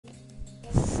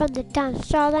from the Dan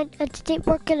Starline, and today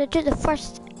we're going to do the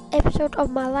first episode of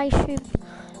my live stream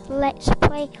Let's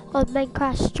Play on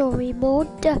Minecraft Story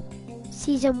Mode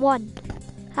Season 1.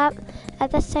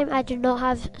 At this time I do not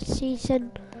have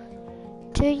Season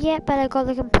 2 yet, but I got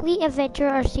the complete adventure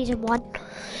of Season 1.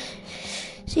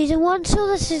 So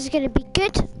this is going to be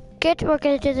good. We're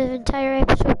going to do the entire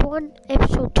Episode 1,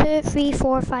 Episode 2, 3,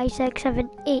 4, 5, 6, 7,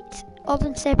 8, all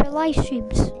in separate live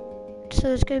streams. So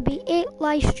there's going to be 8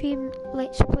 live stream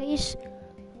Let's Plays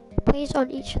on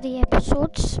each of the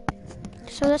episodes.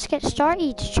 So let's get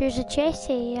started. Choose a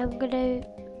Jessie. I'm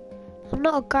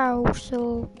not a girl,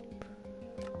 so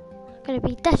I'm going to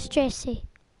be this Jessie.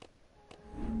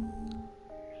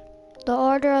 The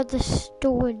Order of the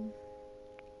Stone.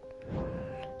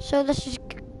 So let's just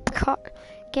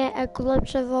get a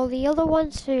glimpse of all the other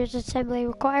ones. There's assembly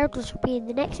required, which will be in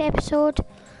the next episode.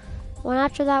 One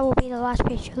after that will be the last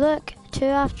page you look. 2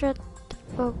 after,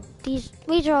 well, these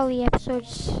are all the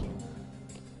episodes.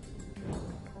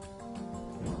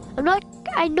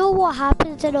 I know what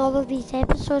happens in all of these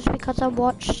episodes because I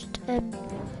watched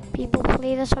people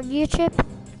play this on YouTube.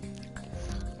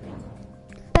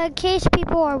 But in case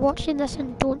people are watching this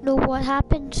and don't know what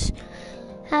happens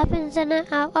in it,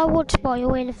 I won't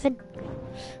spoil anything.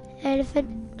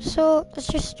 So let's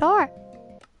just start.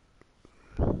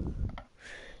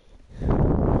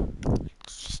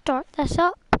 Start this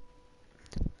up.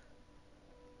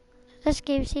 This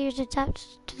game series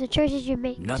adapts to the choices you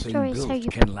make. Nothing Stories built how you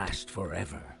can last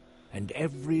forever, and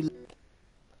every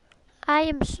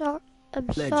I'm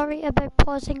sorry about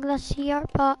pausing this here,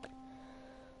 but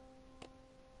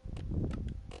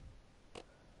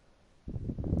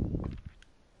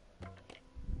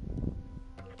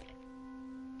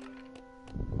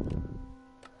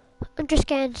I'm just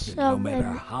getting some no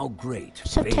matter how great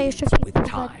subtitles fades for with people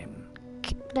time.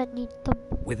 that need them.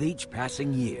 With each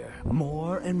passing year,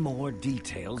 more and more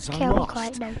details Okay, are I'll be lost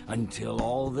quiet now. until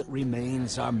all that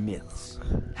remains are myths,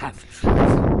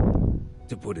 half-truths.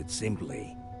 To put it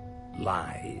simply,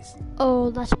 lies.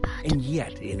 Oh, that's bad. And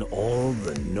yet, in all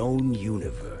the known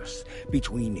universe,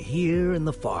 between here and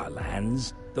the far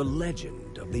lands, the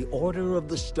legend of the Order of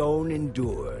the Stone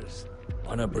endures,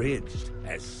 unabridged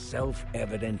as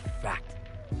self-evident fact.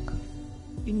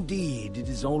 Indeed, it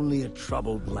is only a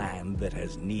troubled land that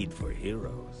has need for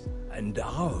heroes, and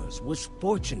ours was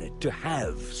fortunate to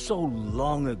have, so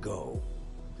long ago,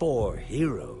 4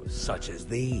 heroes such as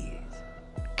these.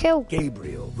 Cool.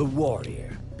 Gabriel, the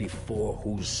warrior, before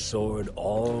whose sword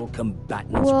all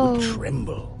combatants Whoa. would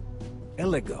tremble.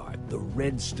 Eligard, the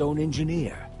redstone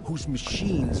engineer, whose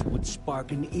machines would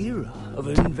spark an era of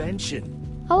invention.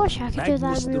 I wish I could do that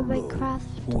Magnus in the real Rogue, Minecraft.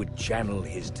 who would channel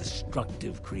his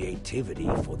destructive creativity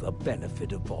for the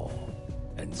benefit of all.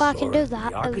 And Well, I can do Soren,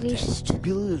 that, the at architect, least.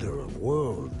 builder of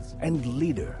worlds, and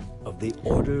leader of the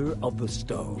Order of the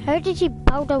Stone. How did you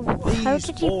build a These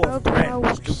 4 friends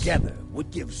house? together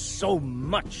would give so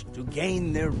much to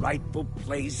gain their rightful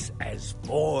place as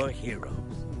 4 heroes.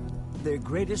 Their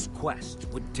greatest quest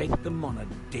would take them on a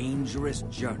dangerous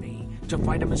journey to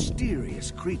fight a mysterious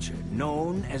creature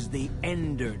known as the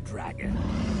Ender Dragon.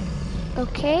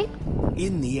 Okay.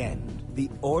 In the end, the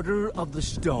Order of the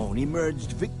Stone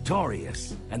emerged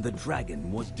victorious, and the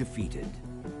dragon was defeated.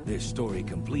 Their story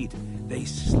complete, they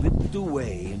slipped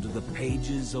away into the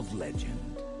pages of legend.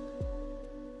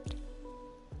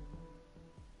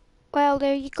 Well,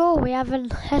 there you go. We have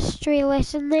a history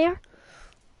lesson there.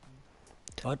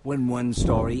 But when one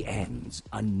story ends,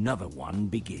 another one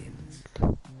begins.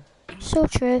 So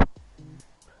true.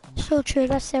 So true.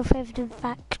 That's self-evident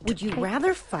fact. Would you Okay.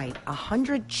 rather fight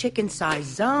 100 chicken-sized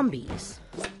zombies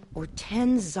or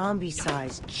 10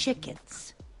 zombie-sized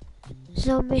chickens?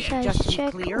 Zombie-sized Just to be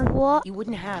chick? clear, What? you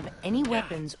wouldn't have any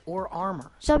weapons or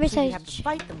armor. Zombie-sized so you'd have to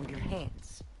fight them with your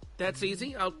hands. That's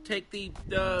easy. I'll take the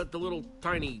little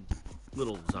tiny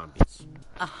little zombies.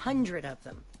 100 of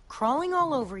them, crawling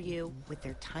all over you with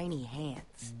their tiny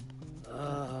hands.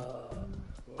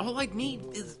 All I'd need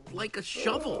is like a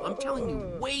shovel. I'm telling you,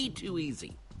 way too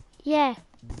easy. Yeah.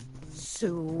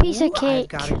 So, Piece of I've cake.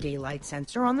 got a daylight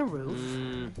sensor on the roof.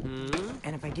 Mm-hmm.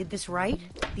 And if I did this right,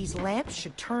 these lamps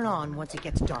should turn on once it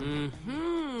gets dark.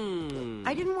 Mm-hmm.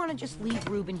 I didn't want to just leave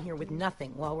Ruben here with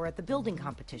nothing while we're at the building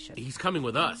competition. He's coming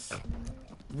with us.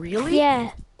 Really?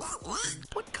 Yeah.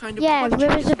 What kind of Yeah, question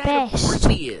Ruben's is the that? Of best. course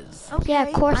he is. Okay, Yeah,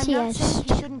 of course I'm he not is. saying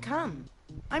he shouldn't come.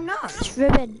 I'm not. It's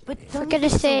Ruben. But For don't you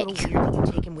goodness think it's a sake. little weird that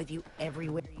you take him with you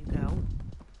everywhere you go?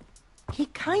 He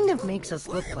kind of makes us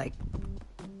look like,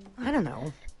 I don't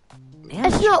know.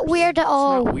 It's not weird at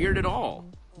all. Not weird at all.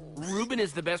 Ruben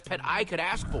is the best pet I could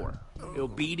ask for.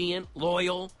 Obedient,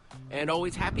 loyal, and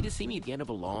always happy to see me at the end of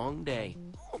a long day.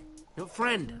 No,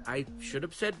 friend. I should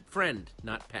have said friend,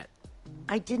 not pet.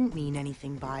 I didn't mean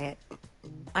anything by it.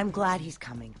 I'm glad he's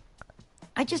coming.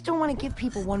 I just don't want to give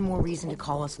people one more reason to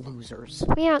call us losers.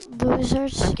 We aren't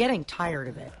losers. I'm getting tired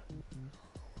of it.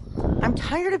 I'm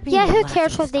tired of being Yeah, the who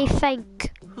cares what they laughingstock.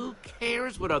 think? Who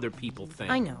cares what other people think?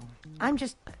 I know. I'm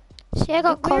just... See, I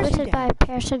got But where's commented your by a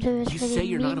person who was You really say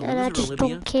you're mean, not a and I loser, just Olivia.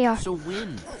 don't care. So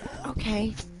win.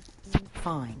 Okay.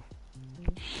 Fine.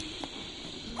 Did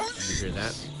you hear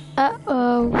that?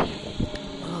 Uh-oh.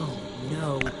 Oh,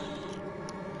 no.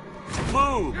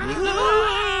 Boom!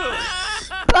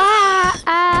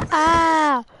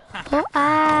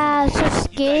 So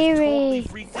scary.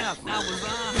 Freaked out. Now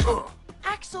was on.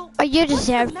 Axel, Oh, you what's the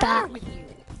deserve matter that. with you?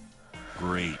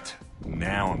 Great.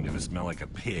 Now I'm gonna smell like a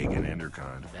pig in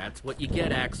Endercon. That's what you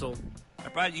get, Axel. I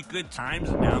brought you good times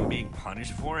and now I'm being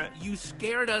punished for it? You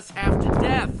scared us half to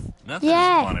death. Nothing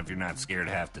Yeah. is fun if you're not scared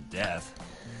half to death.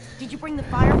 Did you bring the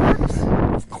fireworks?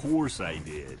 Of course I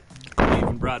did. I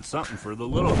even brought something for the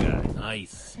little guy.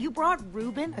 Nice. You brought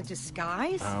Reuben a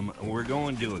disguise? We're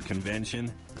going to a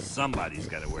convention. Somebody's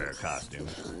gotta wear a costume.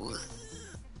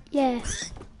 Yeah.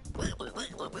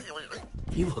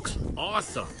 He looks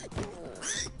awesome.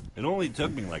 It only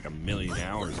took me like 1,000,000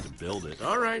 hours to build it.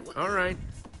 All right, all right.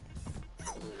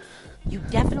 You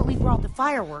definitely brought the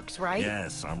fireworks, right?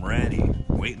 Yes, I'm ready.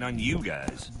 Waiting on you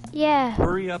guys. Yeah.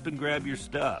 Hurry up and grab your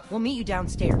stuff. We'll meet you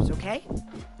downstairs, okay?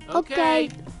 Okay.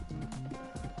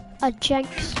 A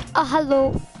Jinx.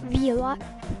 Hello, viewer.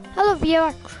 Hello,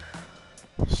 viewer.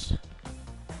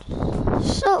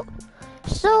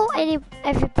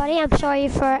 Everybody, I'm sorry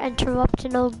for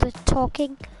interrupting all the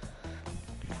talking,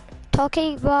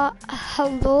 but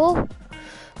hello,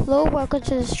 welcome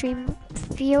to the stream,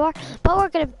 viewer.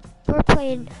 But we're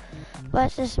playing,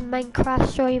 what's this, Minecraft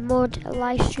Story Mode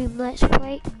live stream Let's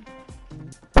Play.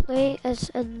 Play is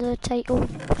in the title,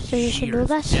 so you should know Shears,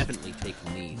 this. definitely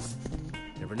taking these.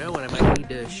 Never know when I might need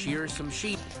to shear some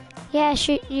sheep. Yeah,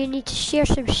 you need to shear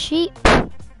some sheep.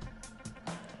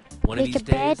 One of Make these a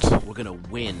bed. days, we're gonna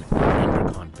win the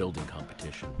Endercon building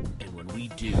competition. And when we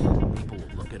do, people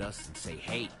will look at us and say,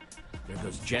 hey, there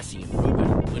goes Jesse and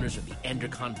Reuben, winners of the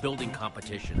Endercon building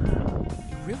competition.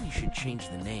 You really should change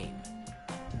the name.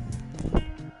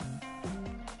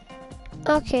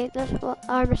 Okay, that's what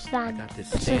I I understand. got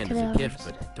this Let's stand look as at a it. gift,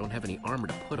 but don't have any armor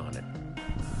to put on it.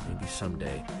 Maybe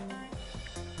someday.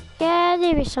 Yeah,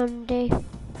 maybe someday.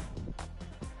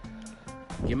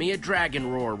 Give me a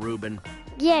dragon roar, Reuben.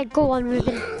 Yeah, go on,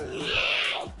 Ruben.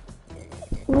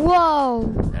 Whoa,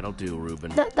 That'll do, Reuben.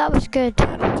 that was good.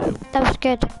 That'll do. That was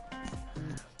good.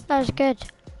 That was good.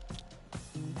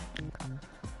 I'm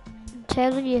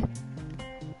telling you.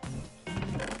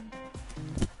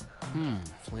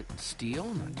 Flint and steel,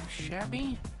 not too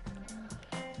shabby.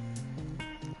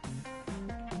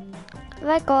 Have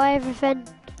I got everything?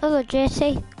 Hello,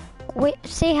 Jesse. Wait,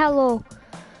 say hello.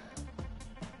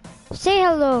 Say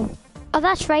hello. Oh,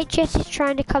 that's right, Jesse's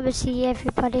trying to come and see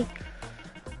everybody.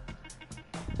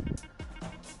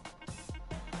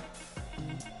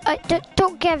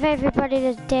 Don't give everybody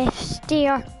the death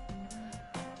stare.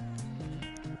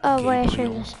 Oh, wait, I should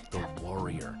Gabriel, have said the that.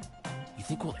 warrior. You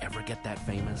think we'll ever get that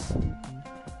famous?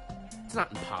 It's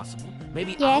not impossible.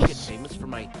 Maybe Yes. I'll get famous for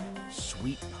my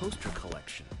sweet poster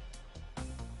collection.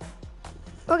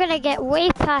 We're gonna get way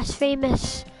past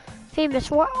famous.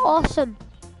 We're awesome.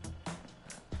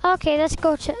 Okay, let's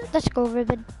go,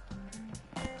 Ruben.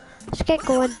 Let's get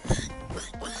going.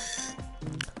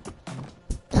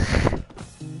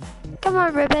 Come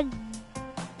on, Ruben.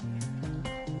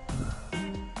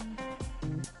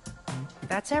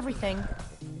 That's everything.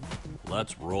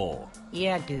 Let's roll.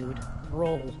 Yeah, dude.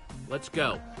 Roll. Let's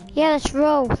go. Yeah, let's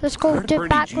roll. Let's go Heard a do pretty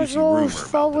backwards juicy rolls, rumor about the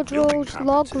forward building rolls,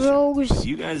 log competition. rolls,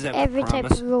 You guys have every to type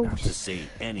promise of not rolls. to say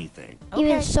anything.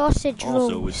 Even Okay. sausage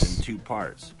Also, it's rolls. in 2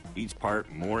 parts. Each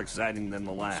part more exciting than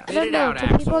the last. I Spit don't it know, out, do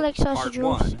Axel. people like sausage Part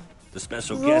rolls? 1. The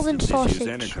special Rolling guest of this sausage.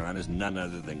 year's Endercon is none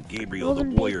other than Gabriel Rolling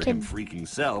the Warrior bacon. and freaking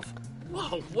self.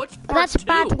 Whoa, what's part That's a 2?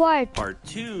 bad word. Part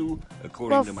 2,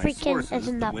 according Well, to my freaking sources,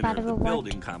 isn't the that winner bad of of the a word.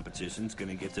 building competition's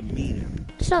gonna get to meet him.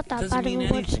 It's not that Doesn't bad of a mean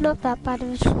word. It's anything. not that bad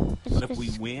of a word. But if we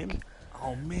win,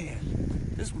 oh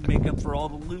man, this would make up for all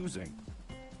the losing.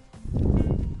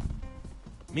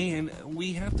 Man,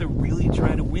 we have to really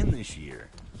try to win this year.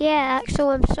 Yeah, Axel,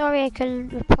 I'm sorry I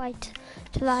couldn't reply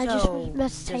to that. I just So,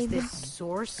 missed does timing. this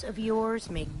source of yours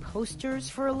make posters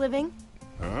for a living?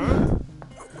 Huh?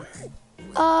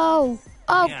 Oh,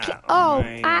 Yeah,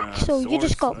 my, Axel, you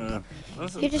just source, got,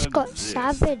 doesn't you just got exist.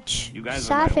 savage. You guys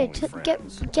are my Savage. only Get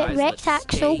friends. get Guys, wrecked, let's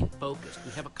Axel. stay focused.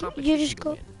 We have a competition just to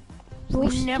got win. We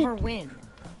roasted. never win.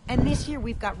 And this year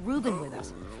we've got Reuben with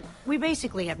us. We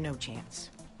basically have no chance.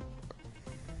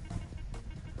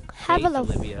 Have a Faith, look.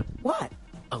 Olivia. What?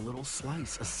 A little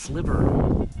slice, a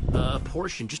sliver, a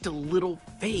portion, just a little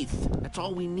faith. That's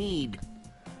all we need.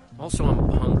 Also, I'm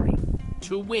hungry.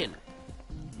 To win.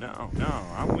 No,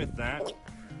 I'm with that.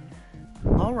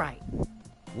 All right.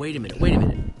 Wait a minute.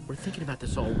 We're thinking about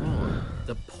this all wrong.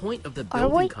 The point of the Are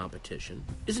we? building competition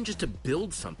isn't just to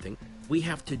build something. We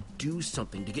have to do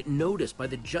something to get noticed by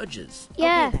the judges.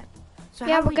 Yeah. Okay, then. So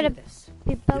Yeah, how do we're we do gonna- this?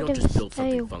 We We build don't just build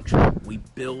something style. functional. We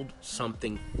build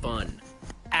something fun.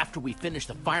 After we finish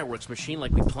the fireworks machine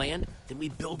like we planned, then we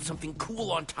build something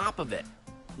cool on top of it.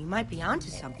 You might be onto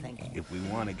something. If we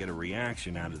want to get a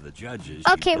reaction out of the judges,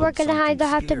 Okay, you we're build gonna something either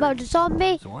have to build a scary.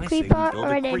 zombie, So I say we creeper, build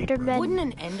or a an creeper. enderman. Wouldn't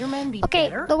an Enderman be Okay,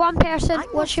 better? the one person. I'm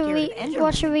more What should scared we? of Endermen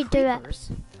What should than we do it? creepers.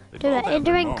 They Do both it. have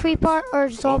their Enderman, moments. creeper, or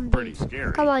Both pretty zombie?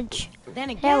 scary. Come on. Then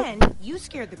Help. again, you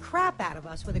scared the crap out of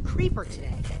us with a creeper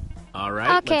today. All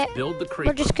right, Okay, let's build the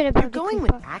creeper. we're just gonna You're build a going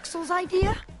creeper. with Axel's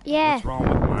idea? Yeah. What's wrong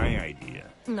with my idea?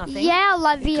 Nothing. Yeah, It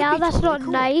Olivia, could be that's totally not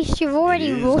cool. nice. You've already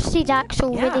is roasted cool.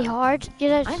 Axel Yeah. really hard. You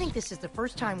know, I think this is the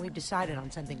first time we've decided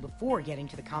on something before getting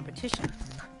to the competition.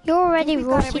 you already we've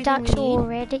got roasted everything we Axel need.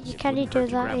 already. You It can't wouldn't do hurt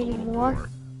to that grab a little anymore. more.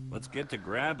 Let's get to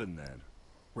grabbing then.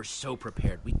 We're so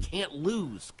prepared. We can't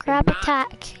lose. Grab Cannot.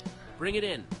 attack. Bring it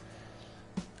in.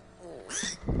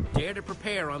 Dare to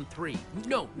prepare on 3.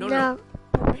 No. No.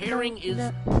 Preparing is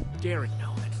no. daring.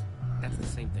 No, that's the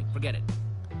same thing. Forget it.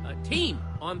 Team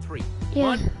on 3. Yeah.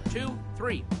 1, 2,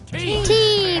 3.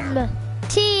 Team.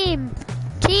 Team.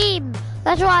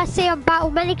 That's what I say on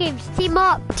battle minigames. Team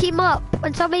up.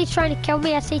 When somebody's trying to kill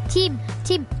me, I say team.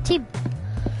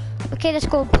 Okay, let's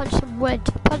go and punch some wood.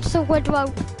 Punch some wood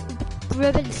while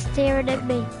Ruben's staring at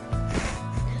me.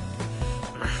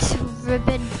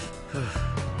 Ruben.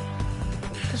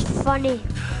 It's funny.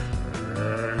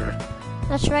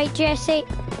 That's right, Jesse.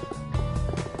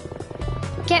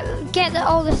 Get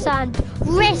all the sand.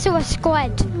 Wrestle a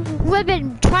squid.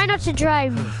 Ruben, try not to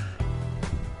drown.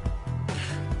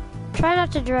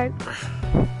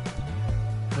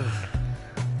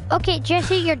 Okay,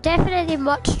 Jesse, you're definitely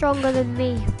much stronger than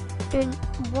me. Doing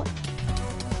what?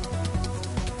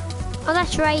 Oh,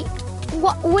 that's right.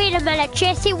 What? Wait a minute,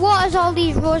 Jesse. What has all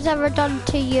these roses ever done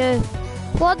to you?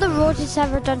 What have the roses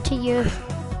ever done to you?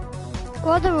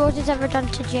 What have the roses ever done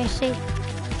to Jesse?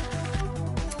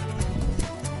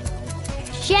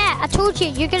 Yeah, I told you,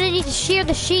 you're gonna need to shear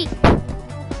the sheep. Let's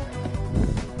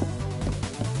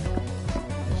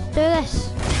do this.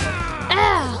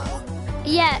 Ah!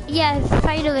 Yeah,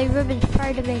 finally, Ruben's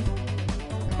proud of me.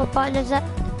 What button is it?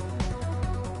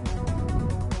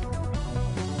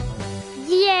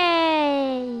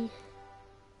 Yay!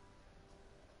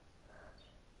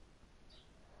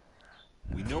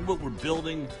 We know what we're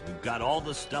building. We've got all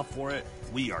the stuff for it.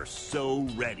 We are so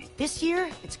ready. This year,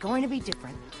 it's going to be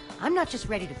different. I'm not just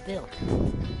ready to build.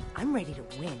 I'm ready to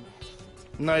win.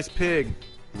 Nice pig,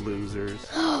 losers.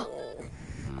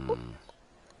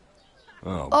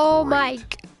 Oh great. my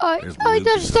god. There's Oh,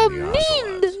 they're Lucas so and the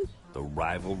mean! Ocelots. The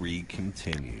rivalry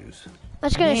continues.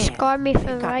 That's gonna Man, scar me for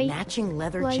They've got life. matching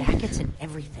leather life. jackets and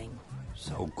everything.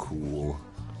 So cool.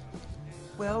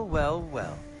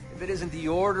 Well. If it isn't the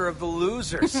order of the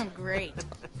losers. Great.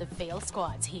 The fail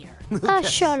squad's here. Ah,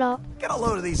 shut up. Get a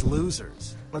load of these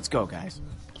losers. Let's go, guys.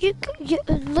 You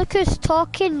look who's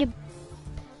talking, you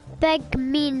big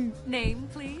mean. Name,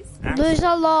 please? Lose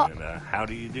a lot. And how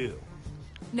do you do?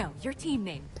 No, your team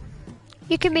name.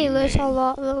 You can be lose a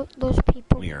lot, those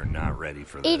people. We are not ready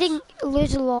for this. Eating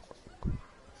lose a lot.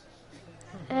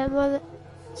 And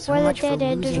So we're the much for dead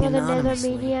enders, losing we're the nether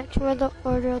anonymously. maniacs, we're the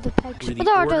order of the pigs. We're We're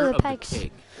the order of the pigs.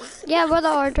 pig. Yeah, we're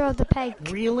the order of the pig.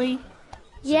 Really?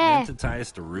 Yeah. Meant to tie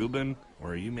us to Reuben,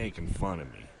 or are you making fun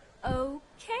of me?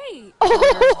 Okay.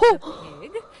 Oh,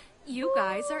 Pig. You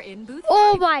guys are in booth.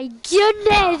 oh my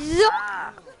goodness!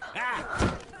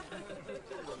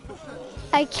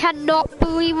 I cannot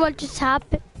believe what just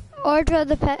happened. Order of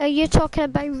the pig. Are you talking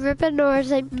about Ruben or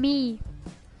is it me?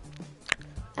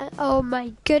 Oh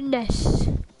my goodness.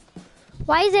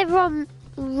 Why is everyone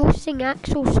roasting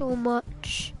Axel so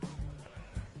much?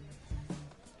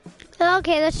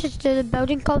 Okay, let's just do the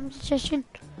building competition.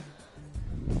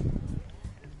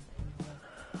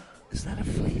 Is that a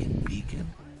freaking beacon?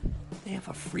 They have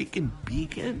a freaking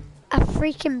beacon? A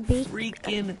freaking beak.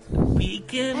 Freaking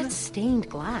beacon? That's stained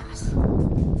glass.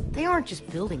 They aren't just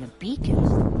building a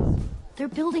beacon. They're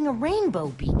building a rainbow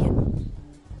beacon.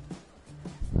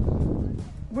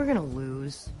 We're gonna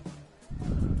lose.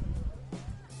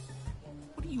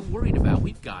 What are you worried about?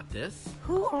 We've got this.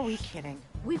 Who are we kidding?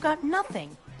 We've got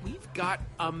nothing. We've got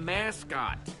a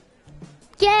mascot.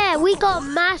 Yeah, we got a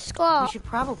We mascot. should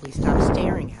probably stop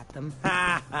staring at them.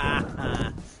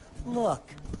 Look,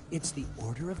 it's the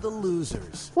Order of the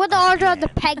Losers. We're the order of the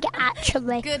pig,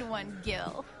 actually. Good one,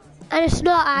 Gil. And it's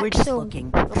not We're just Axel.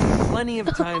 looking. Plenty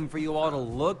of time for you all to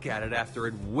look at it after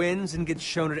it wins and gets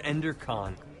shown at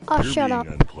EnderCon. Oh, shut up.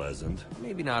 unpleasant.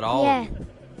 Maybe not all Yeah. of you.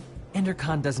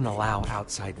 EnderCon doesn't allow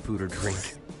outside food or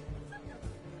drink.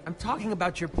 I'm talking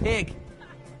about your pig.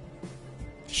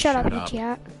 Shut up, Shut you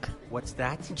up. jerk. What's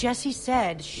that? Jesse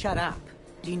said, shut up.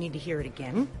 Do you need to hear it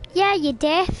again? Yeah, you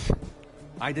deaf.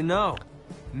 I don't know.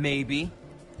 Maybe.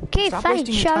 Okay, Stop fine,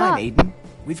 wasting your shut time, up. Aiden.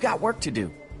 We've got work to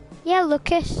do. Yeah,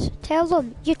 Lucas, tell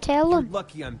them. You tell You're them.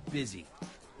 lucky I'm busy.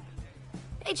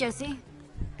 Hey, Jesse.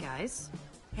 Guys,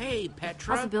 Hey, how's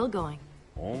Petra. the bill going?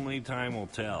 Only time will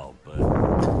tell, but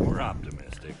we're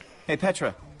optimistic. Hey,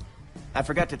 Petra. I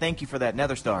forgot to thank you for that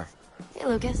nether star. Hey,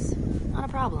 Lucas. Not a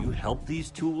You problem. help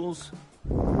these tools?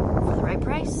 For the right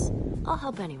price, I'll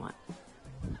help anyone.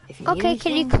 If you need Okay,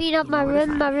 can you anything, clean up you my know where to room?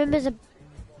 find My me. room is a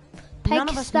None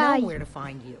of us know pigsty. where to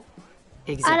find you.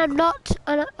 Exactly. And I'm not,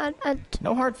 and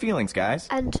No hard feelings, guys.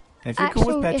 if If you're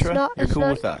cool with Petra, you're cool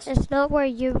with us. It's not where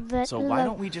you live. So why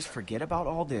don't we just forget about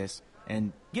all this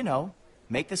and,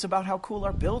 make this about how cool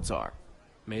our builds are?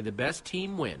 May the best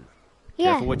team win.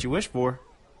 Yeah. Careful what you wish for.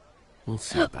 We'll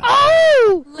see about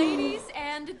Oh! Ladies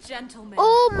and gentlemen.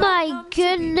 Oh my welcome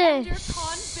goodness. To the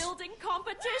EnderCon building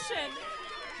competition.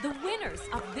 The winners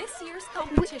of this year's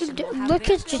competition will have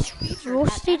Lucas their just builds featured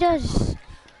roasted at us. EnderCon.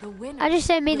 The winners I just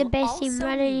said made the will best team also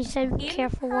run and he meet said in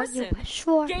careful what you person wish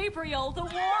for. Gabriel the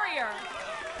Warrior.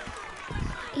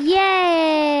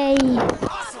 Yay!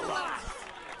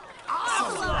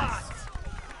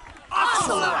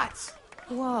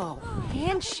 Whoa,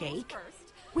 handshake?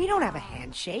 We don't have a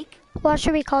handshake. What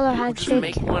should we call our We'll just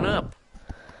handshake? make one up.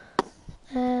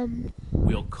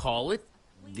 We'll call it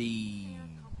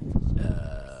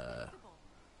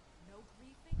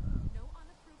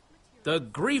the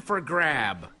griefer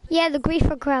grab. Yeah, the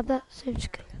griefer grab. That sounds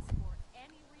good.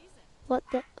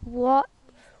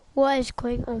 What is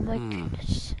going on? My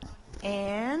goodness.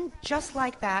 And just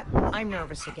like that, I'm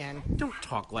nervous again. Don't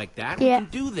talk like that. Yeah. We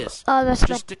can do this. Oh, that's Just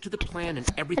my. stick to the plan and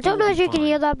I everything don't know will if be you can fine.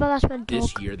 hear that, but that's my dog.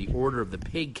 This year, the Order of the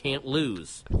Pig can't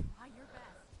lose.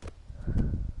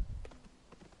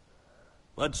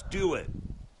 Let's do it.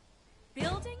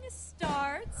 Building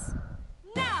starts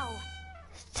now.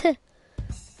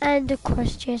 And of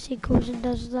course, Jesse goes and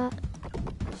does that.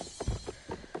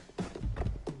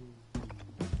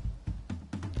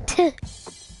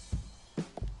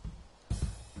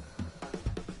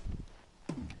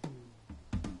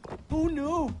 Oh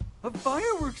no! A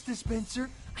fireworks dispenser!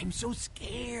 I'm so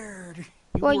scared.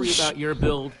 You Well, worry you about your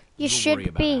build. you we'll should worry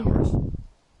about be. ours.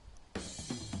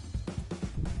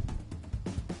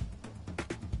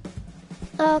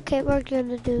 Okay, we're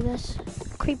gonna do this.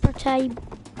 Creeper time.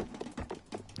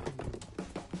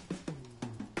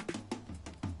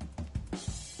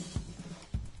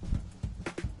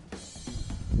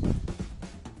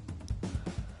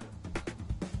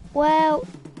 Well,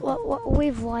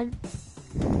 we've won.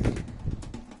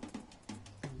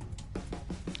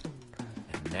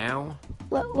 And now,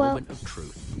 Well, moment of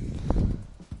truth.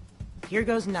 Here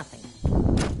goes nothing.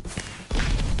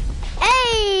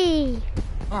 hey!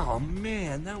 Oh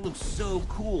man, that looks so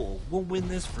cool. We'll win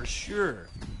this for sure.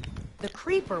 The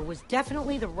creeper was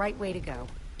definitely the right way to go.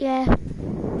 Yeah.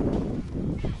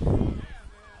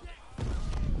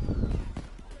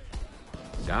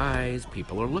 Guys,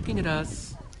 people are looking at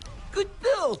us. Good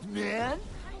build, man!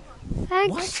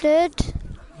 Thanks, dude.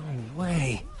 No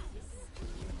way.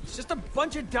 It's just a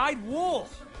bunch of dyed wool.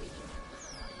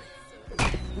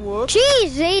 Whoops.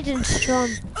 Jeez, Aiden's strong.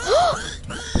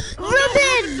 It's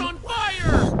Ruben! on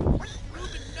fire!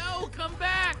 Ruben, no, come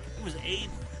back! It was Aiden,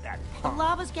 that The punk.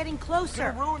 lava's getting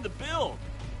closer. Gonna ruin the build.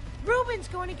 Ruben's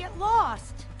going to get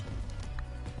lost.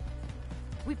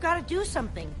 We've got to do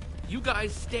something. You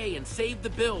guys stay and save the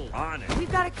build. On it.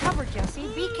 We've got it covered, Jesse.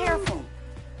 Be careful.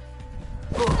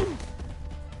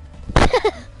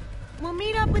 We'll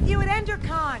meet up with you at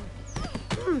EnderCon.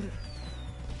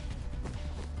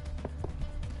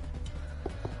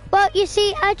 Well, you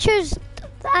see,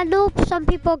 I know some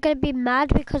people are gonna be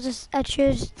mad because I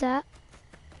chose that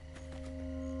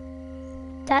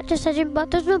decision, but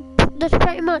there's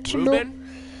pretty much Ruben,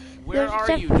 where there's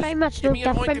are you? pretty much give no me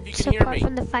a oink if you difference can hear apart me.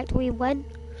 from the fact we win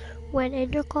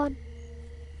EnderCon.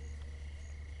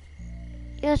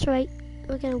 Yeah, that's right,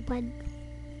 we're gonna win.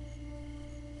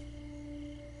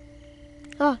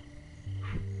 Oh.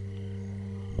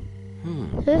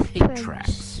 Hoof Pig prints.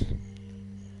 tracks.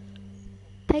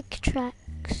 Pig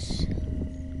tracks.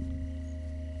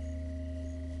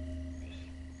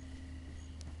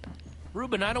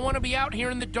 Reuben, I don't want to be out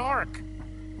here in the dark.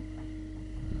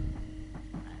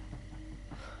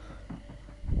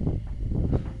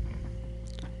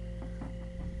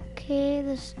 Okay,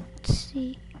 let's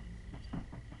see.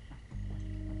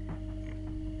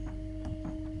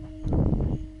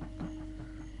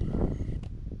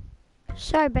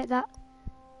 Sorry about that.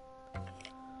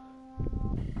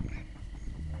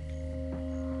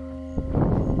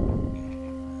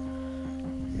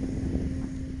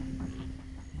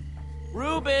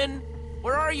 Reuben,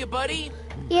 where are you, buddy?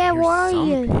 Yeah, where are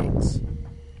you? Pigs.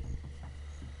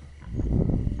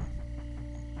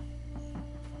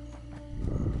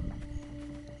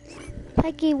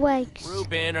 Peggy Wakes.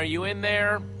 Reuben, are you in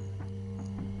there?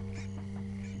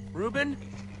 Reuben?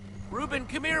 Reuben,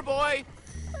 come here, boy.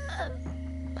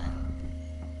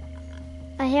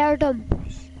 I heard him.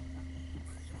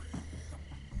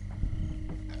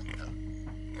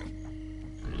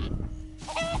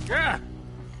 Yeah.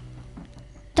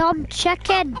 Dumb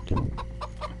chicken.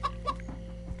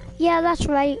 Yeah, that's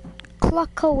right.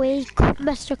 Cluck away,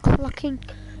 Mr.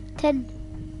 Cluckington.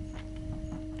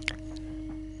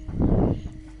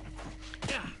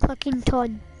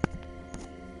 Cluckington.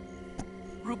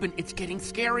 Reuben, it's getting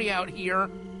scary out here.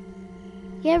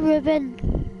 Yeah,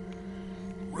 Reuben.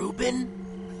 Reuben?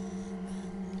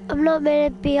 I'm not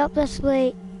meant to be up this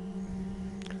late.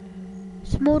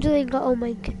 Smoldering, oh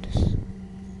my goodness.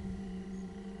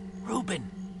 Reuben,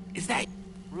 is that...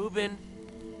 Reuben?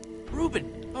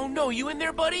 Reuben, oh no, you in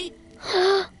there, buddy?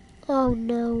 Oh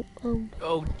no, oh.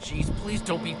 Oh, jeez, please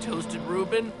don't be toasted,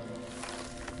 Reuben.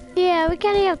 Yeah, we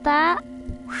can't have that.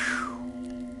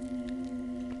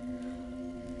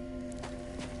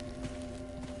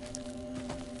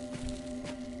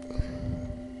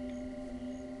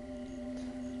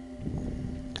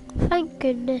 Thank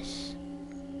goodness.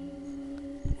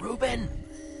 Reuben!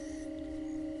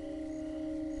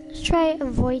 Let's try to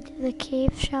avoid the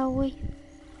cave, shall we?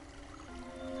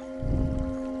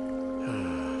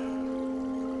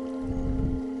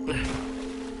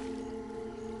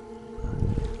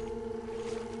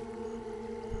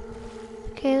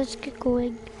 Okay, let's get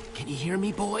going. Can you hear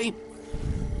me, boy?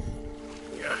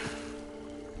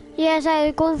 Yeah, it's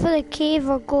either going for the cave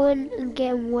or going and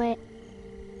getting wet.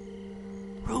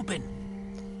 Reuben!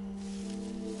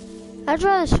 I'd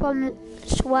rather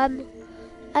swim.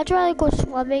 I'd rather go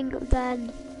swimming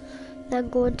than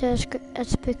go into a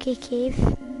spooky cave.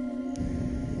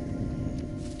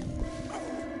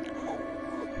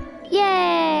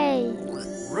 Yay!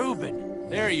 Reuben,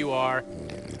 there you are.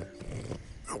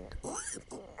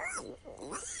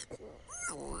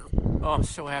 Oh, I'm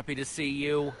so happy to see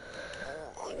you.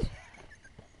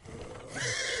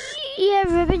 Yeah,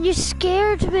 Reuben, you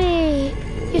scared me.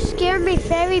 You scared me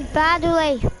very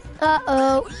badly.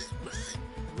 Uh-oh.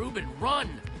 Reuben, run!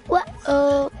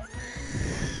 What-oh.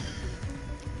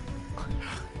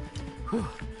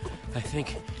 I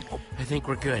think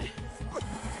we're good.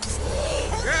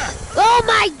 Oh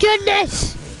my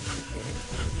goodness!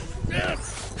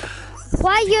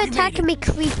 Why are you attacking me,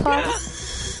 creeper?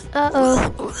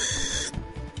 Uh-oh.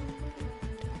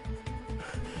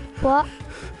 What?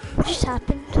 What just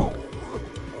happened?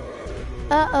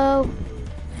 Uh-oh.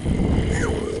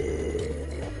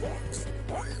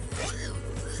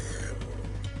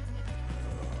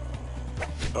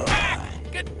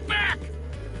 Get back!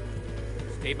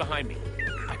 Stay behind me.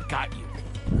 I've got you.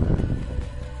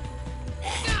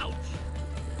 Ouch!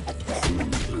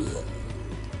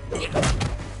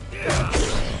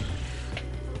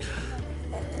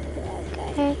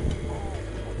 Okay.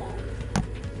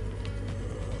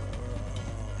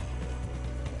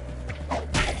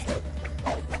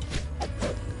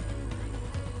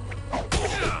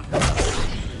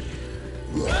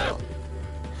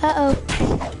 Uh-oh.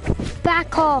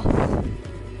 Back off.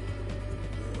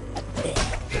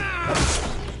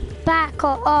 Back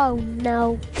off. Oh,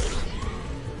 no.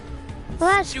 Well,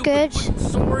 that's Stupid good.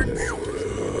 Sword.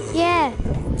 Yeah.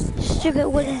 Stupid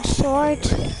wooden sword.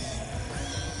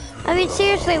 I mean,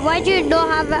 seriously, why do you not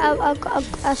have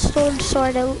a stone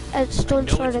sword, a stone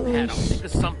sword at I'll least? think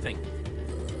of something.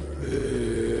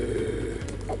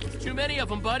 Too many of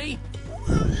them, buddy.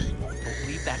 Don't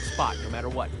leave that spot, no matter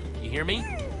what. You hear me?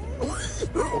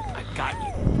 I got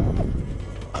you.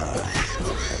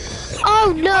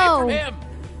 Oh Get away no! from him.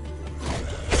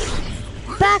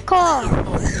 Back off!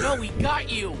 Oh no, he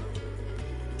got you.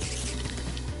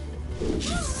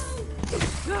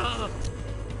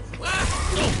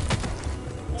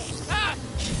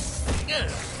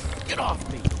 Get off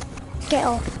me. Get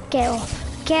off, get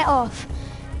off, get off.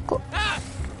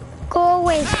 Go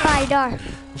away, spider.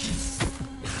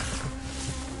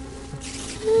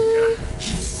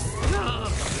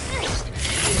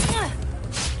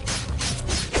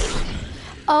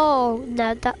 Oh,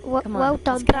 no, that Come on, well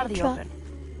done, let's get out of the Petra. open.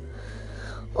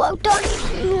 Well done,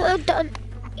 well done.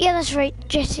 Yeah, that's right,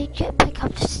 Jesse. Pick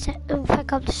up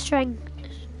the string.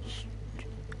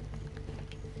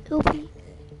 It'll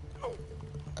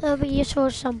be useful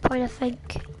at some point, I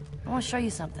think. I want to show you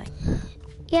something.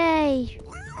 Yay!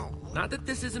 Not that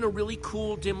this isn't a really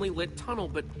cool, dimly lit tunnel,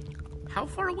 but how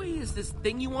far away is this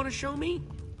thing you want to show me?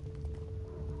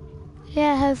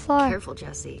 Yeah, how far? Careful,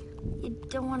 Jesse. You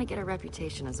don't want to get a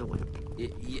reputation as a wimp.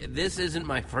 This isn't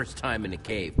my first time in a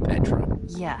cave, Petra.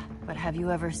 Yeah, but have you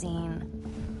ever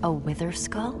seen a wither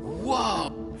skull?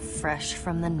 Whoa! Fresh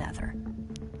from the nether.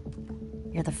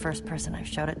 You're the first person I've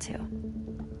showed it to.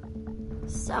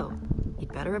 So,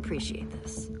 you'd better appreciate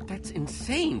this. That's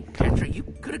insane, Petra. You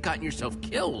could have gotten yourself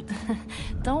killed.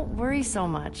 Don't worry so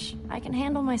much. I can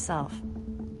handle myself.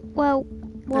 Well,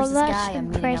 There's this that's guy I'm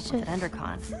meeting up impressive. with at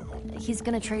Endercon. He's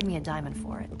gonna trade me a diamond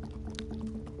for it.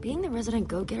 Being the resident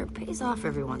go-getter pays off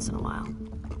every once in a while.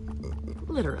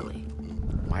 Literally.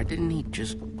 Why didn't he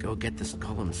just go get the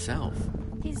skull himself?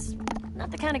 He's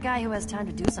not the kind of guy who has time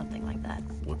to do something like that.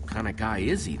 What kind of guy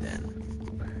is he then?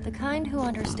 The kind who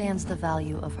understands the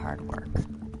value of hard work.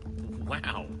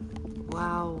 Wow.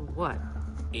 Wow, what?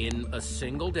 In a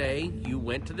single day, you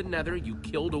went to the nether, you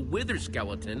killed a wither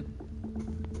skeleton.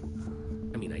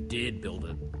 I mean, I did build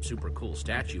a super cool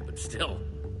statue, but still,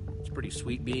 it's pretty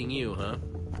sweet being you, huh?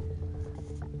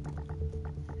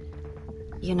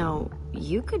 You know,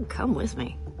 you could come with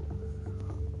me.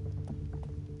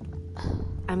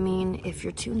 I mean, if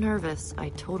you're too nervous, I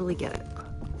totally get it.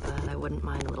 But I wouldn't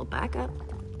mind a little backup.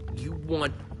 You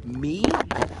want me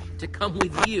to come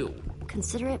with you?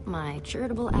 Consider it my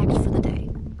charitable act for the day.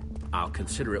 I'll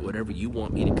consider it whatever you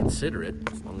want me to consider it,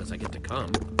 as long as I get to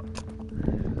come.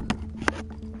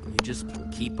 You just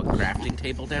keep a crafting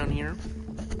table down here?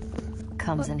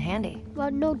 Comes in handy.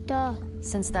 Well, no duh.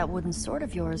 Since that wooden sword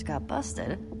of yours got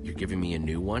busted... You're giving me a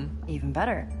new one? Even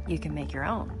better, you can make your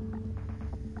own.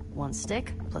 1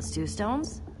 stick plus 2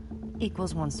 stones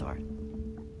equals 1 sword.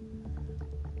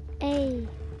 Hey.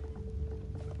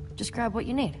 Just grab what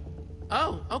you need.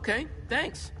 Oh, okay,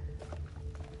 thanks.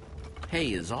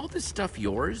 Hey, is all this stuff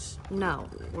yours? No,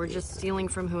 we're just stealing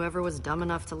from whoever was dumb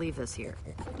enough to leave this here.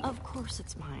 Of course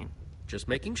it's mine. Just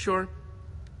making sure.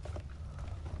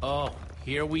 Oh,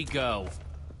 here we go.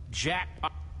 Jack...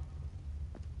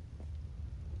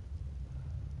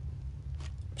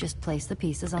 Just place the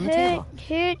pieces on the table.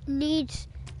 Who needs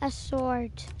a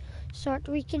sword? Sword,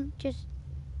 we can just...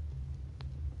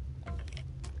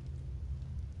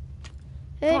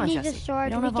 Who Come on, needs a Jesse. sword? We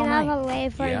don't We have can all have night. a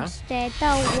lever Yeah? instead.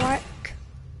 That'll work.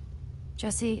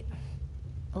 Jesse,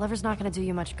 a lever's not gonna do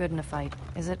you much good in a fight,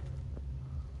 is it?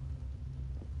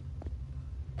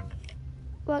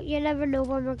 Well, you never know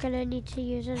when we're gonna need to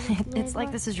use it. It's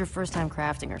like this is your first time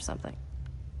crafting or something.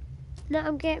 No,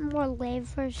 I'm getting more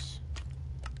levers.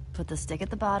 Put the stick at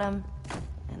the bottom,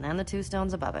 and then the 2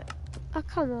 stones above it. Oh,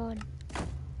 come on.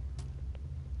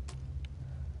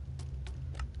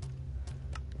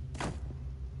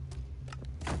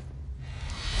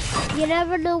 You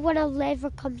never know when a lever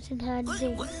comes in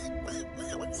handy.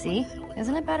 See?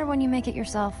 Isn't it better when you make it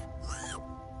yourself?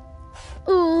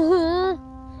 Uh-huh.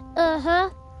 Uh-huh.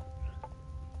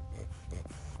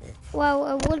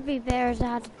 Well, it would be better if I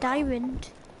had a diamond.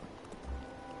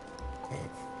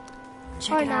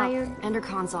 Check Or it an out. iron.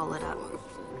 Endercon's all lit up.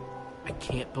 I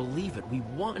can't believe it. We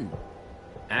won.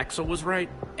 Axel was right.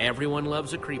 Everyone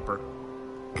loves a creeper.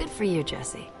 Good for you,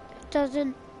 Jesse.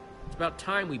 Doesn't... It's about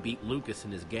time we beat Lucas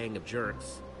and his gang of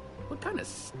jerks. What kind of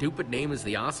stupid name is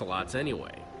the Ocelots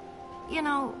anyway? You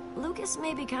know, Lucas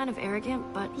may be kind of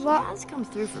arrogant, but he What? has come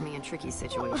through for me in tricky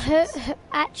situations. Who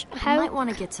You might want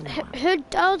to get to know him, who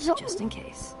does... just in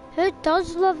case. Who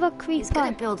does love a He's good creeper?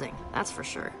 at building, that's for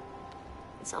sure.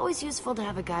 It's always useful to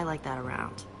have a guy like that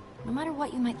around, no matter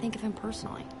what you might think of him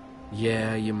personally.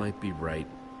 Yeah, you might be right.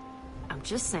 I'm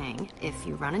just saying, if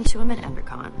you run into him at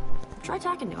Endercon, try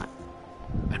talking to him.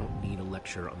 I don't need a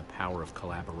lecture on the power of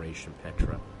collaboration,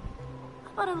 Petra.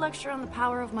 How about a lecture on the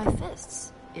power of my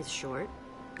fists? It's short,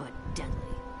 but deadly.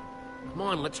 Come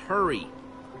on, let's hurry.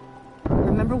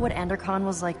 Remember what Endercon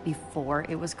was like before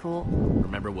it was cool?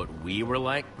 Remember what we were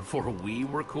like before we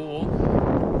were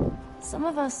cool? Some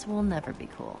of us will never be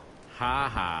cool. Ha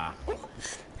ha.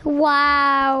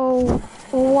 Wow.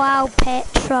 Wow,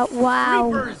 Petra. Wow.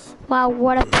 Creepers! Wow,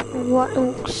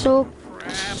 what so...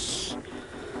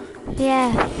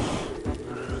 Yeah.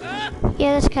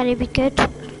 Yeah, that's gonna be good.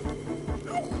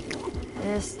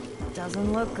 This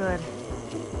doesn't look good.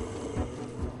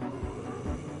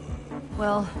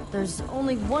 Well, there's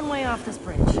only one way off this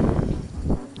bridge.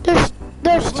 There's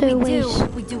What two we ways. do,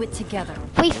 we do it together.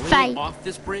 We The only way fight. off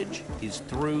this bridge is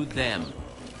through them.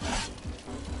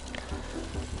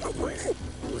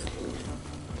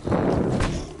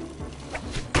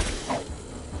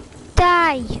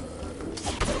 Die. Too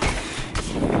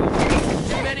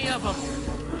many of them.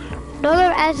 No,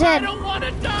 there I isn't. don't want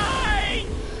to die.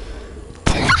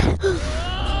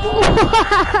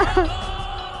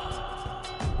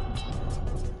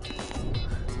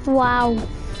 Wow.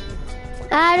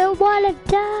 I don't want to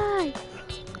die.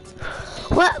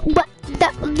 What?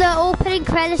 The opening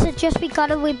credits had just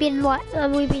begun and we've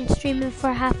been streaming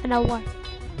for half an hour.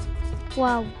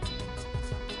 Wow.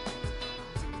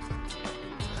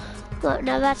 Look,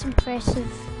 now that's impressive.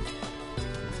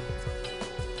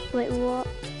 Wait, what?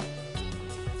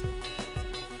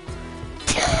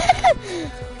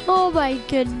 Oh my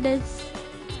goodness.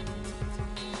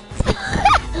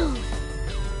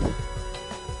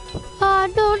 Oh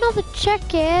no, not the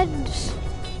chickens.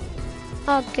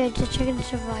 Oh good, the chickens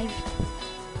survived.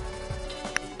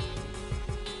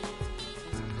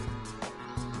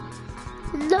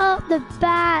 Not the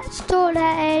bats, don't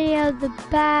let any of the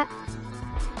bats.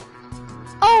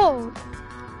 Oh!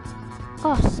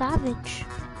 Oh, savage.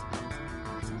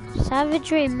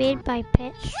 Savagery made by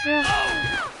Petra.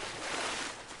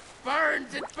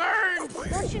 Burns, it burns!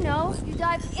 Don't you know? You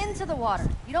dive into the water.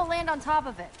 You don't land on top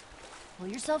of it. Pull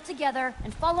yourself together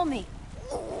and follow me.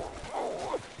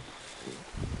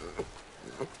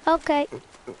 Okay.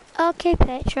 Okay,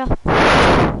 Petra.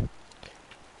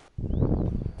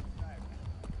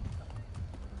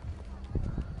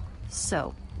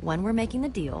 So, when we're making the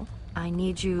deal, I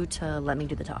need you to let me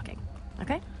do the talking,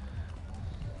 okay?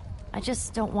 I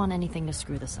just don't want anything to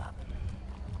screw this up.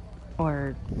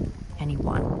 Or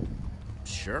anyone.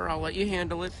 Sure, I'll let you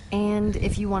handle it. And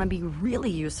if you want to be really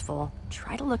useful,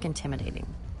 try to look intimidating.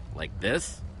 Like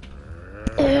this?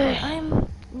 I'm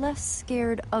less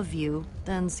scared of you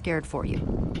than scared for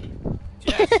you.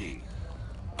 Jesse.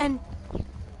 And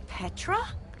Petra?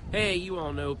 Hey, you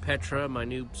all know Petra, my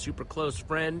new super close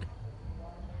friend.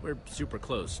 We're super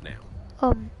close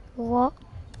now. What?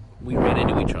 We ran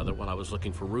into each other while I was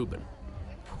looking for Reuben.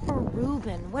 Poor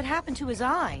Reuben. What happened to his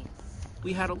eye?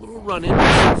 We had a little run-in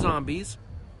with some zombies.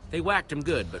 They whacked him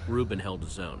good, but Reuben held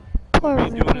his own. Poor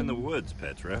What are you doing in the woods,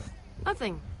 Petra?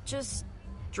 Nothing. Just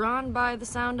drawn by the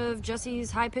sound of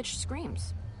Jessie's high-pitched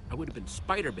screams. I would have been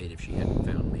spider bait if she hadn't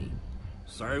found me.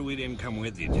 Sorry we didn't come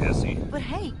with you, Jesse. But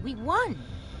hey, we won.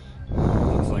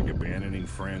 Looks like abandoning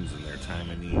friends in their time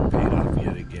of need paid off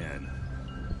yet again.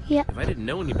 Yeah. If I didn't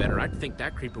know any better, I'd think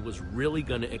that creeper was really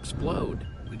gonna explode.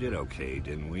 We did okay,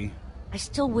 didn't we? I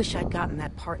still wish I'd gotten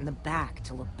that part in the back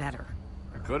to look better.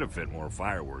 I could have fit more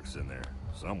fireworks in there,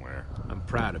 somewhere. I'm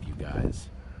proud of you guys.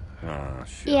 Ah,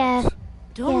 shucks. Yeah.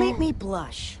 Don't Yeah. make me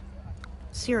blush.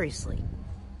 Seriously,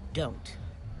 don't.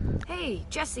 Hey,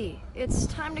 Jessie, it's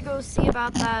time to go see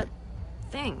about that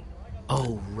thing.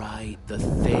 Oh, right, the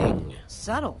thing.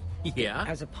 Subtle. Yeah?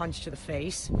 As a punch to the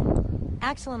face.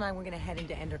 Axel and I were gonna head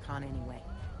into Endercon anyway.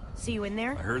 See you in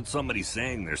there? I heard somebody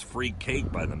saying there's free cake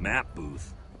by the map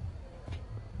booth.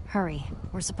 Hurry.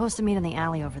 We're supposed to meet in the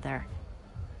alley over there.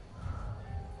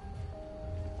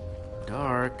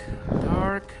 Dark,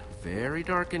 dark, very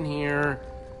dark in here.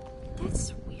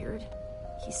 That's weird.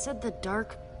 He said the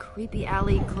dark, creepy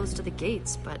alley close to the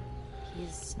gates, but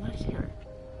he's not here.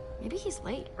 Maybe he's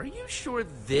late. Are you sure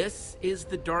this is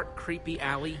the dark, creepy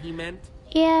alley he meant?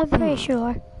 Yeah, I'm pretty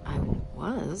sure. I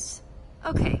was.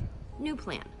 Okay, new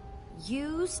plan.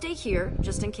 You stay here,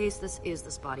 just in case this is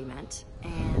the spot he meant,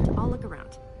 and I'll look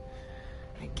around.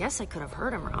 I guess I could have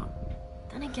heard him wrong.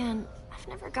 Then again, I've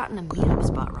never gotten a meetup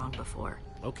spot wrong before.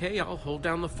 Okay, I'll hold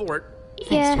down the fort.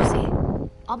 Yeah. Thanks, Jessie.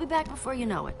 I'll be back before you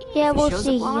know it. Yeah, if he we'll shows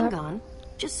see up while I'm here. gone,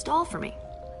 just stall for me.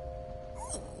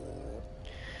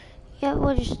 Yeah,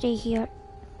 we'll just stay here.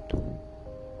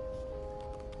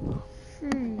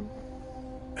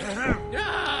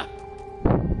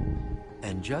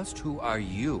 And just who are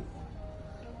you?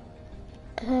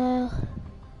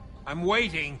 I'm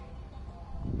waiting.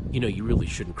 You know, you really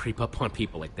shouldn't creep up on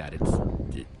people like that.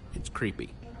 It's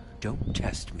creepy. Don't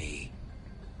test me.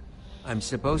 I'm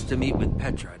supposed to meet with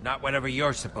Petra, not whatever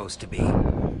you're supposed to be.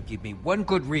 Give me one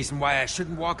good reason why I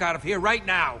shouldn't walk out of here right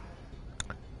now.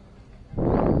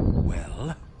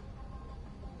 Well?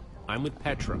 I'm with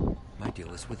Petra. My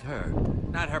deal is with her,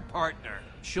 not her partner.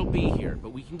 She'll be here, but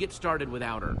we can get started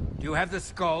without her. Do you have the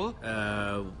skull?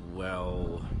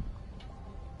 Well...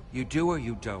 You do or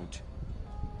you don't?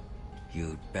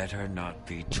 You'd better not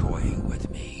be toying with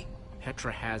me.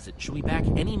 Petra has it. She'll be back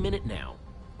any minute now.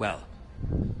 Well,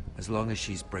 as long as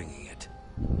she's bringing it.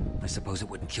 I suppose it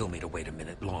wouldn't kill me to wait a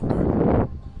minute longer.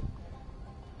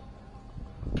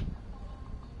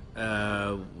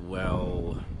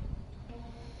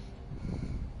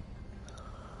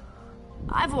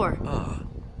 Ivor. Ah,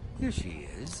 here she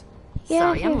is. Yeah,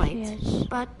 Sorry I'm here she late, is.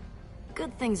 but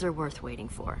good things are worth waiting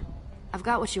for. I've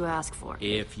got what you asked for.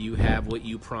 If you have what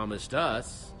you promised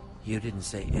us. You didn't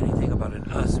say anything about an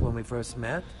us when we first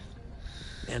met.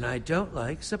 And I don't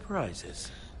like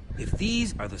surprises. If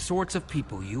these are the sorts of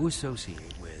people you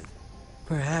associate with,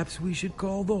 perhaps we should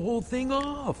call the whole thing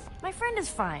off. My friend is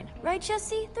fine, right,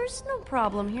 Jesse? There's no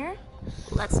problem here.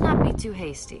 Let's not be too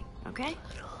hasty, okay?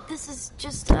 This is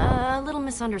just a little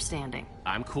misunderstanding.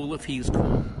 I'm cool if he's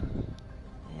cool.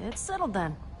 It's settled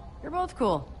then. You're both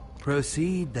cool.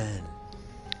 Proceed then.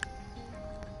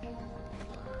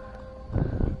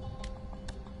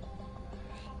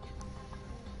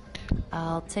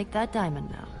 I'll take that diamond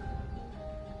now.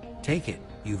 Take it.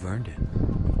 You've earned it.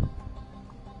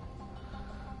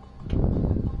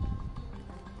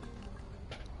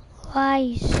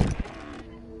 Lies.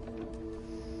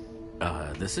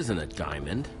 This isn't a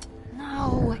diamond.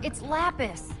 No, it's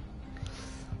lapis.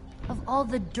 Of all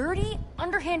the dirty,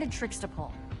 underhanded tricks to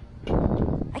pull.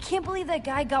 I can't believe that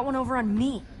guy got one over on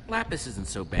me. Lapis isn't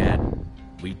so bad.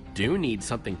 We do need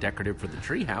something decorative for the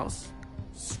treehouse.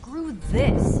 Screw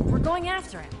this. We're going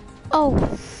after him. Oh.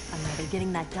 I'm either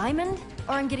getting that diamond,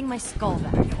 or I'm getting my skull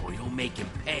back. Oh, you'll make him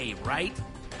pay, right?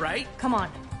 Right? Come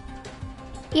on.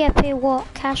 Yeah, pay what?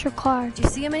 Cash or card? Do you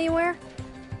see him anywhere?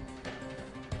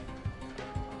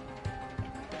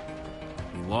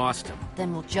 You lost him.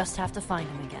 Then we'll just have to find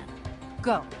him again.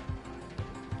 Go.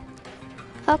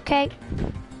 Okay.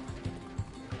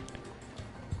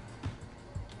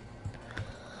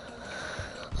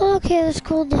 Okay, let's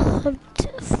go and hunt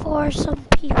for some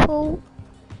people.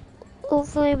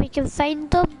 Hopefully we can find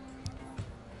them.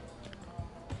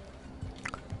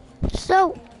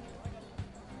 So.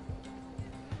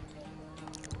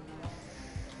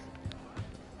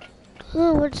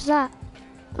 Oh, what's that?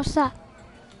 What's that?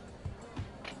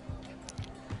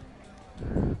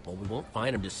 Well, we won't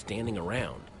find him just standing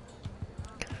around.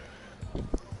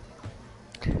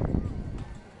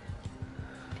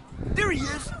 There he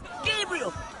is!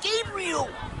 Gabriel! Gabriel!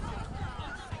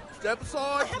 Step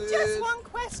aside, I have please. just one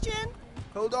question.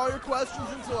 Hold all your questions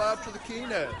until after the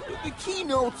keynote. The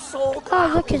keynote's sold Oh,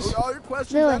 out. look, it's Hold all your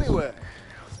questions Lewis. anyway.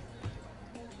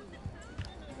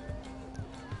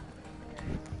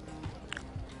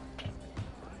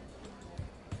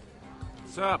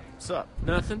 Sup? Sup?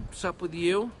 Nothing? Sup with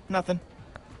you? Nothing.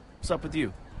 What's up with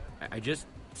you? I just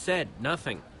said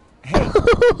nothing. Hey,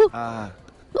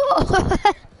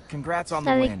 congrats on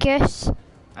the Silly win. goose.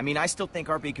 I mean, I still think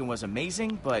our beacon was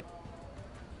amazing, but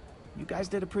you guys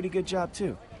did a pretty good job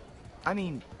too. I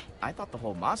mean, I thought the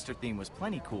whole monster theme was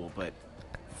plenty cool, but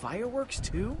fireworks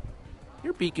too?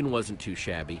 Your beacon wasn't too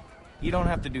shabby. You don't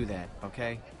have to do that,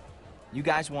 okay? You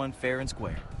guys won fair and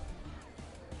square.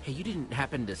 Hey, you didn't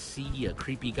happen to see a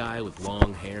creepy guy with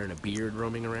long hair and a beard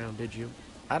roaming around, did you?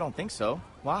 I don't think so.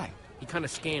 Why? He kind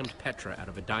of scammed Petra out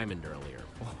of a diamond earlier.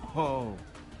 Oh,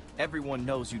 everyone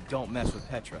knows you don't mess with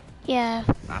Petra. Yeah.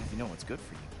 Not if you know what's good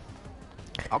for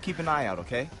you. I'll keep an eye out,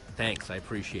 okay? Thanks, I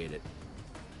appreciate it.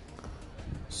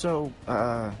 So,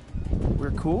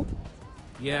 we're cool?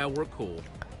 Yeah, we're cool.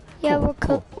 Yeah, Cool, we're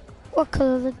cool. We're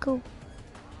cooler than cool.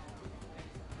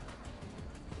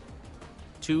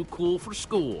 Too cool for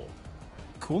school.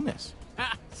 Coolness.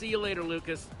 Ha! See you later,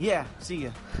 Lucas. Yeah, see ya.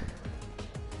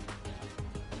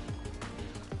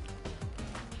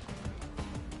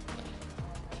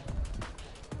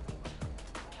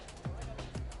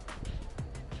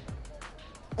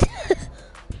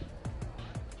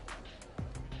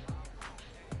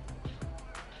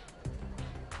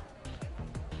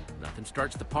 Nothing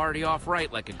starts the party off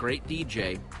right like a great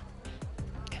DJ.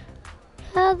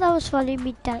 Oh, that was funny.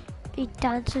 Me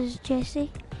dances, Jesse.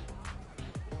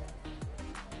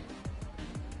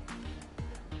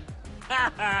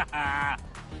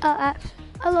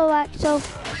 Hello, Axel.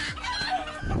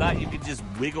 Thought you could just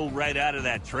wiggle right out of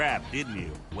that trap, didn't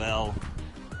you? Well,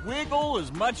 wiggle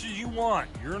as much as you want.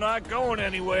 You're not going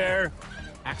anywhere.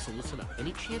 Axel, listen up.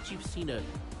 Any chance you've seen a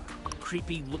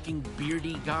creepy-looking,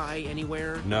 beardy guy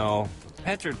anywhere? No.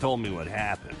 Petra told me what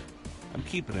happened. I'm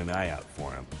keeping an eye out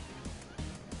for him.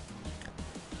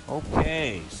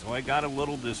 Okay, so I got a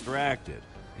little distracted.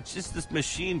 It's just this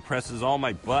machine presses all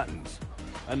my buttons.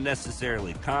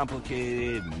 Unnecessarily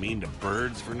complicated, mean to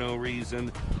birds for no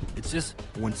reason. It's just,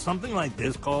 when something like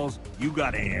this calls, you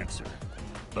gotta answer.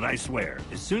 But I swear,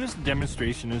 as soon as the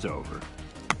demonstration is over,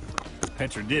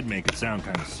 Petra did make it sound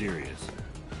kind of serious.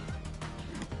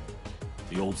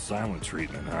 The old silent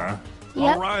treatment, huh?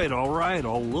 Yep. All right,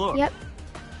 I'll look. Yep.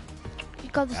 You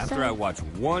got the After sound. I watch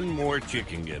one more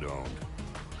chicken get owned.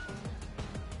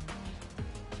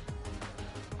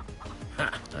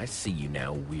 Ha! I see you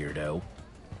now, weirdo.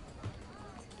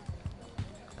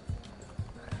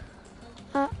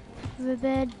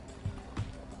 Ruben.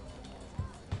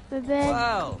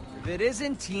 Well, if it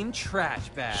isn't Team Trash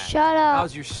Bag. Shut up.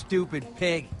 How's your stupid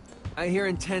pig? I hear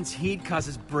intense heat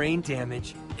causes brain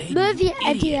damage. Hey, Move, you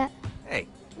idiot. Hey,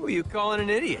 who are you calling an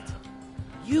idiot?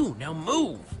 You, now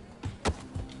move!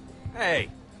 Hey.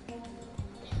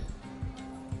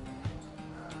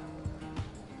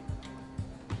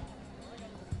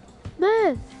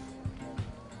 Move.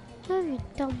 Move, you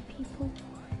dumb people.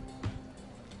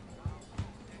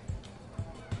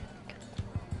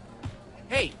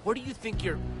 Hey, what do you think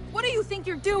you're... What do you think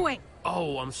you're doing?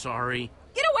 Oh, I'm sorry.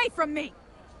 Get away from me!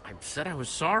 I said I was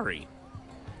sorry.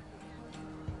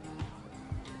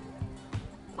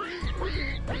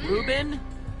 Reuben?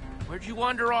 Where'd you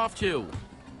wander off to?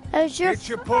 Get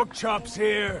your pork chops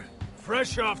here,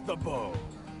 fresh off the bone.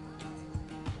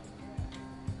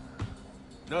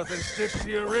 Nothing sticks to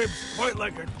your ribs quite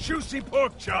like a juicy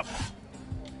pork chop.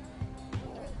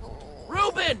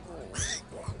 Reuben!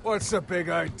 What's the big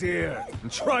idea? I'm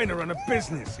trying to run a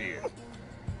business here.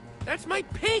 That's my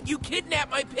pig! You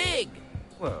kidnapped my pig!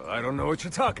 Well, I don't know what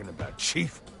you're talking about,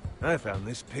 Chief. I found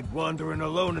this pig wandering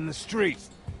alone in the streets.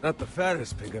 Not the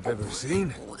fattest pig I've ever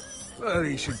seen. But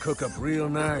he should cook up real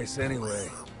nice anyway.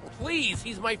 Please,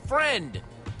 he's my friend!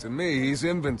 To me, he's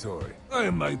inventory. I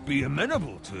might be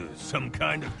amenable to some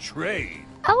kind of trade.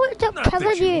 I would have Not covered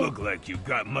that you you. look like you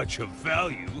got much of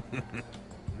value.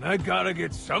 I gotta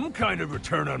get some kind of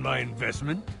return on my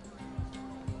investment.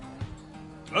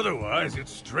 Otherwise,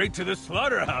 it's straight to the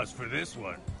slaughterhouse for this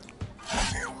one.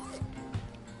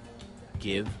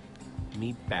 Give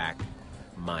me back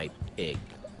my pig.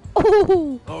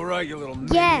 Oh. All right, you little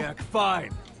Yeah. maniac.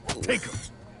 Fine. Take him.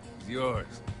 He's yours.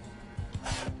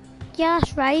 Yeah,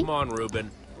 that's right. Come on, Reuben.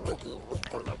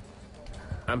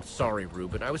 I'm sorry,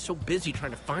 Reuben. I was so busy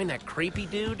trying to find that creepy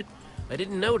dude, I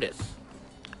didn't notice.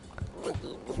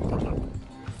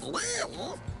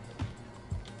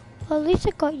 Well, at least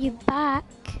I got you back.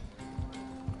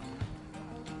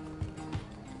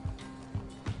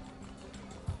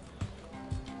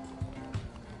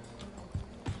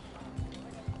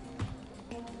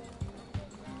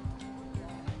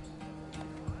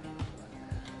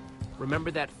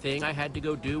 Remember that thing I had to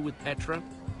go do with Petra?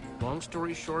 Long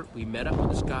story short, we met up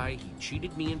with this guy, he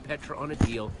cheated me and Petra on a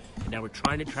deal, and now we're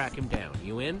trying to track him down.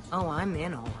 You in? Oh, I'm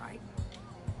in, all right.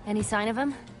 Any sign of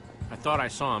him? I thought I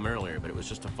saw him earlier, but it was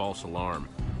just a false alarm.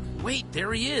 Wait,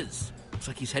 there he is! Looks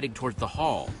like he's heading towards the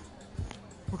hall.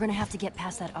 We're gonna have to get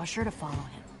past that usher to follow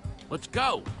him. Let's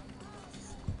go!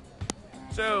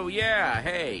 So, yeah,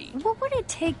 hey. What would it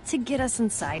take to get us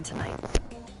inside tonight?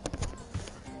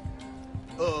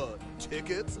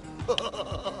 Tickets?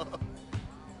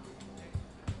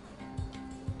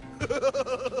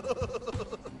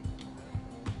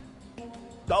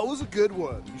 That was a good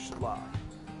one. You should laugh.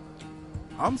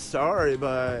 I'm sorry,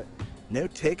 but no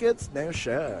tickets, no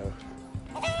show.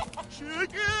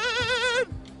 Chicken!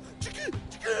 Chicken!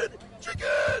 Chicken!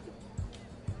 Chicken!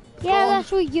 Yeah,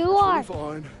 that's what you are.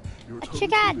 Fine. You're A totally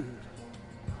chicken. good.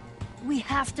 We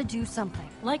have to do something.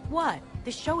 Like what?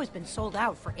 The show has been sold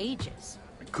out for ages.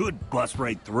 I could bust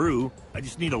right through. I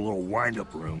just need a little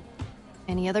wind-up room.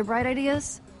 Any other bright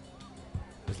ideas?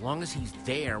 As long as he's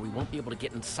there, we won't be able to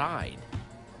get inside.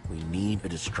 We need a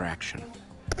distraction.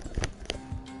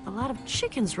 A lot of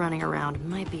chickens running around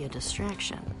might be a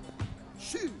distraction.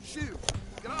 Shoot!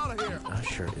 Get out of here!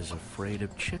 Usher is afraid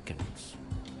of chickens.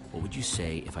 What would you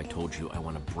say if I told you I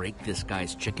want to break this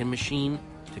guy's chicken machine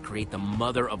to create the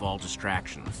mother of all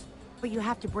distractions? But you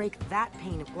have to break that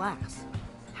pane of glass.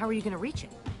 How are you going to reach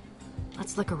it?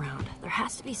 Let's look around. There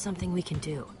has to be something we can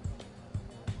do.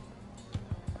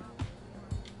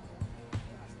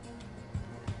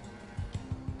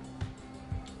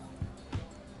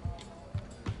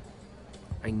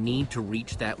 I need to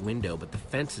reach that window, but the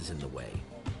fence is in the way.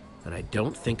 And I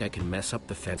don't think I can mess up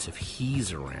the fence if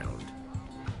he's around.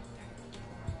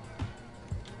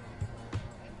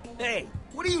 Hey,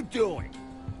 what are you doing?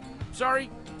 Sorry,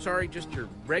 just your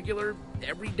regular,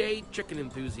 everyday chicken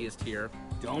enthusiast here.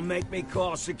 Don't make me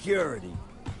call security.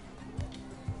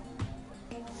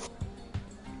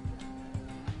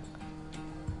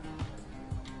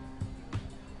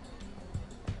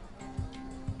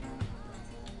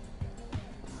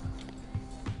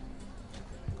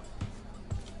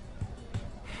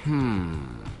 I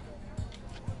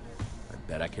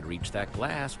bet I could reach that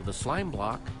glass with a slime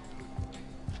block.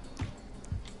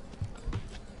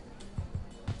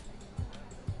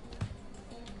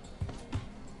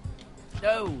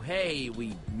 Oh, hey,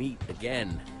 we meet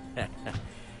again.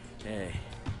 Hey.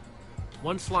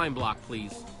 1 slime block,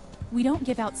 please. We don't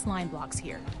give out slime blocks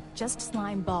here, just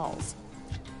slime balls.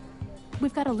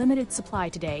 We've got a limited supply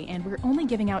today, and we're only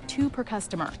giving out 2 per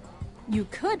customer. You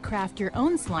could craft your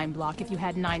own slime block if you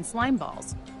had 9 slime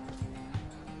balls.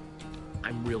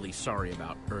 I'm really sorry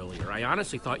about earlier. I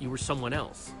honestly thought you were someone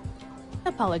else.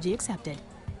 Apology accepted.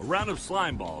 A round of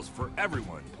slime balls for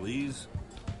everyone, please.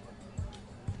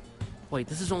 Wait,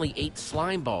 this is only 8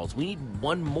 slime balls. We need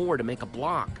 1 more to make a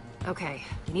block. Okay,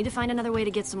 we need to find another way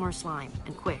to get some more slime,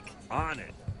 and quick. On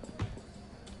it.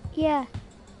 Yeah.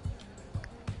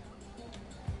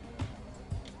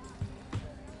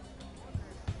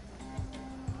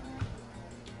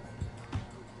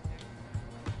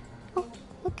 Oh,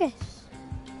 Lucas.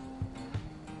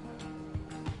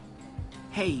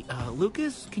 Hey,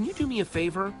 Lucas, can you do me a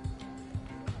favor?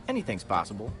 Anything's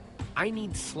possible. I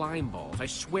need slime balls. I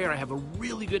swear I have a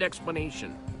really good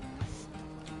explanation.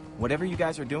 Whatever you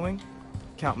guys are doing,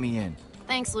 count me in.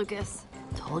 Thanks, Lucas.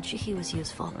 Told you he was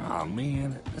useful. Oh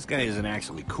man, this guy isn't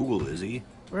actually cool, is he?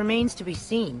 Remains to be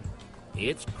seen.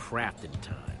 It's crafting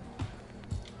time.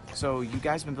 So, you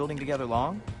guys been building together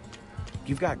long?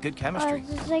 You've got good chemistry.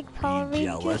 This is like Power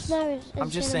Rangers now. I'm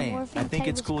just saying, I think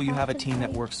it's cool you have a team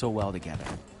that works so well together.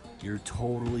 You're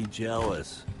totally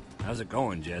jealous. How's it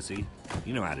going, Jesse?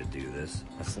 You know how to do this.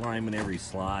 A slime in every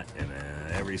slot and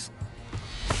every...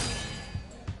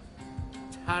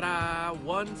 Ta-da!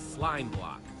 1 slime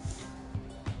block.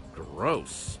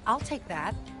 Gross. I'll take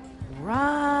that.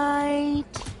 Right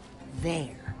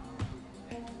there.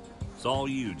 It's all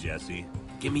you, Jesse.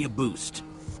 Give me a boost.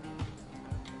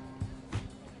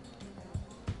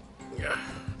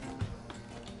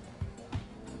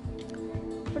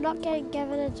 We're not getting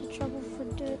given into trouble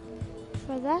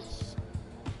for this.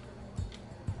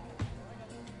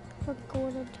 We're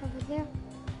going on top of there.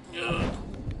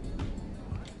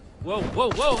 Whoa, whoa,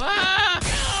 whoa! Ah!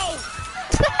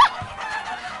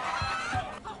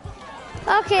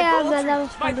 Okay, that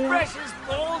was My funny. precious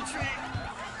poultry!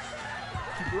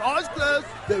 Keep your eyes closed.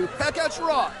 They will peck at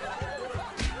your eye.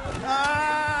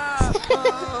 Ah!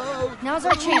 Oh. Now's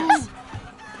our chance.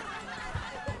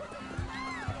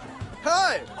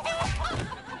 Hey!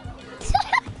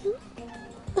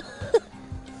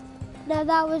 Now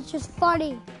that was just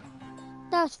funny.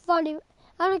 That was funny.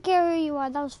 I don't care who you are.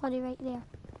 That was funny right there.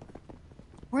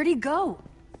 Where'd he go?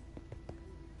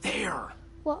 There!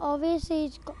 Well, obviously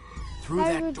he's Through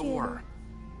that door.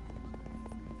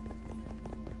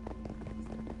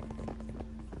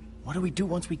 What do we do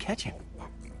once we catch him?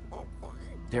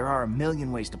 There are a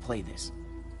million ways to play this.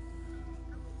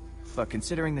 But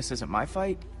considering this isn't my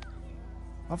fight,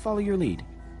 I'll follow your lead.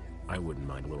 I wouldn't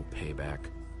mind a little payback.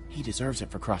 He deserves it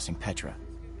for crossing Petra.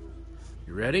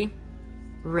 You ready?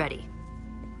 Ready.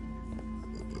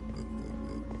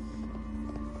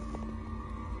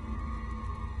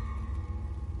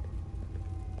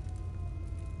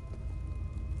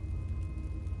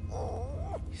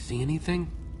 You see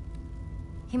anything?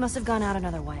 He must have gone out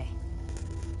another way.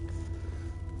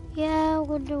 Yeah, I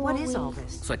wonder What is all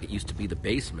this? Looks like it used to be the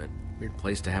basement. Weird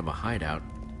place to have a hideout.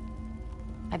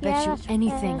 I bet you that's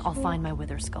anything I'll weird. find my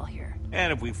wither skull here.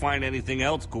 And if we find anything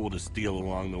else cool to steal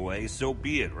along the way, so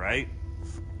be it, right?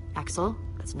 Axel,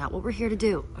 that's not what we're here to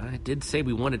do. I did say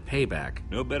we wanted payback.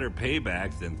 No better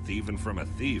payback than thieving from a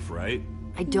thief, right?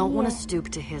 I don't want to stoop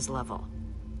to his level.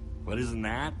 But isn't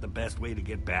that the best way to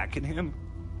get back at him?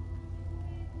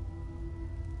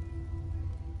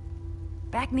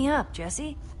 Back me up,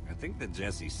 Jesse. I think that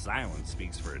Jesse's silence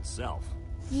speaks for itself.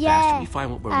 The Yeah. faster we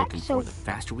find what we're looking Axel, for, the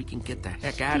faster we can get the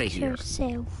heck out of speak here.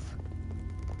 yourself.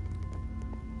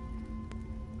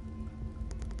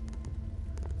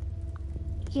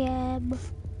 Yeah.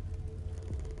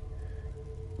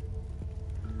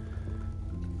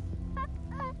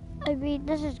 I mean,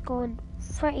 this is going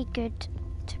pretty good,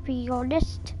 to be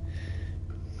honest.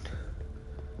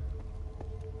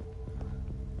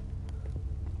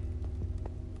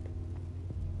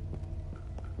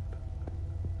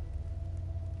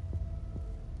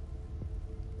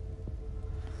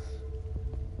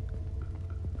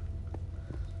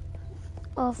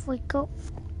 Off we go.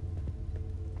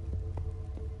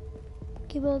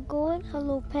 Keep on going.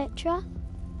 Hello, Petra.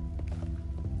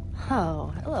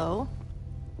 Oh, hello.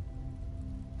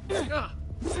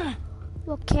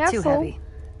 Well, careful. Too heavy.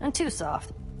 And too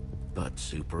soft. But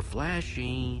super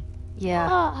flashy. Yeah,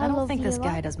 Ah, I hello, don't think this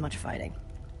Viola. guy does much fighting.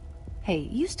 Hey,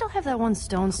 you still have that one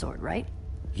stone sword, right?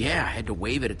 Yeah, I had to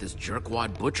wave it at this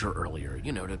jerkwad butcher earlier,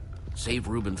 you know, to save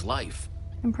Ruben's life.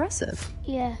 Impressive.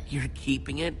 Yeah. You're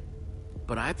keeping it?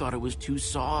 But I thought it was too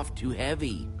soft, too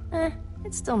heavy.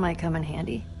 It still might come in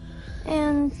handy.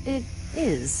 And it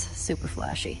is super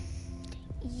flashy.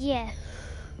 Yeah.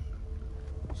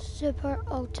 Super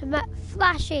ultimate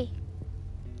flashy.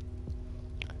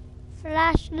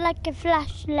 Flash like a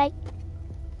flashlight.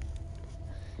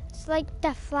 It's like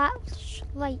the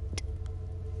flashlight.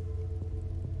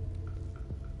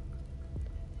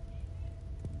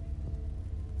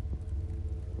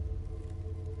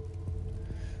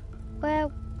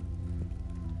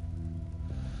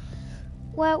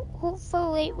 Well,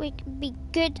 hopefully we can be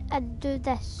good and do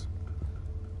this.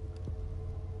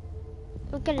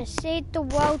 We're gonna save the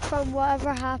world from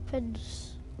whatever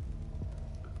happens.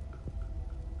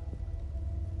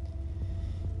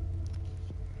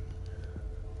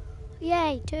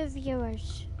 Yay, 2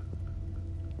 viewers.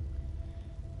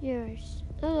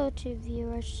 Hello, 2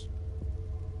 viewers.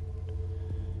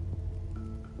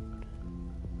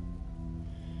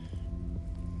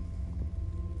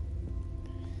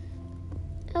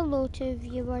 Hello, 2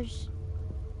 viewers.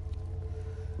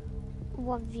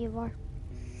 1 viewer.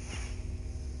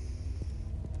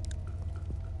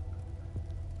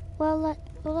 Well,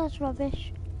 that's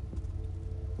rubbish.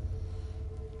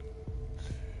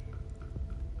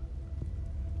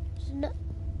 No.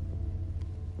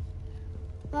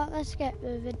 Well, let's get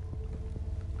moving.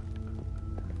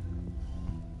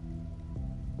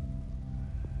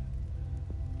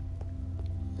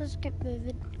 Let's get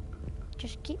moving.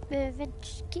 Just keep moving.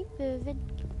 Just keep moving.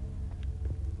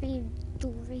 Being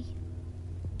jewelry.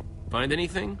 Find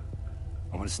anything?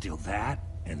 I want to steal that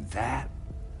and that.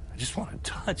 I just want to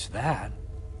touch that.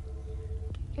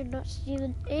 You're not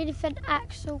stealing anything,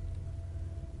 Axel.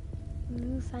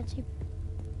 Ooh, fancy.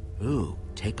 Ooh,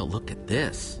 take a look at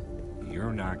this.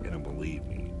 You're not gonna believe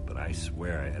me, but I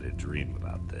swear I had a dream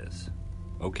about this.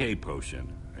 Okay,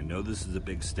 Potion. I know this is a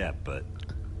big step, but...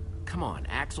 Come on,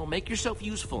 Axel, make yourself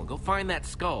useful and go find that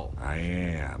skull. I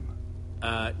am.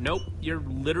 Nope. You're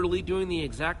literally doing the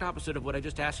exact opposite of what I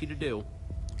just asked you to do.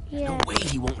 Yeah. No way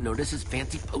he won't notice his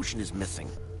fancy potion is missing.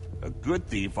 A good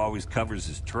thief always covers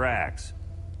his tracks.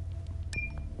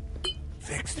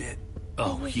 Fixed it.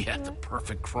 Oh, yeah, the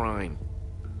perfect crime.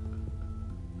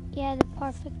 Yeah, the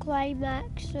perfect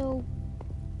climax, so...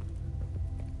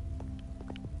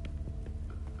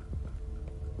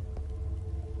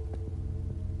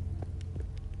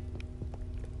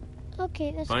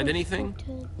 Okay, let's find go anything?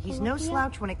 He's no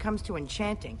slouch when it comes to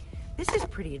enchanting. This is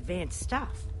pretty advanced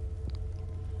stuff.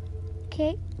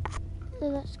 Okay,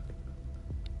 so that's...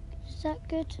 Is that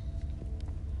good?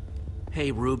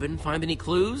 Hey, Reuben, find any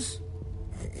clues?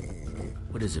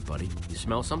 What is it, buddy? You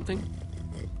smell something?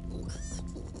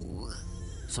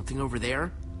 Something over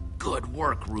there? Good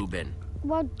work, Reuben.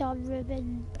 Well done,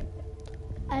 Reuben.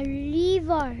 A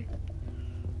lever.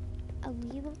 A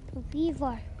lever? A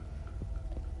lever.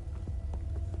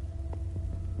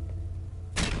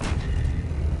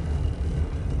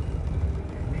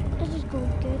 This is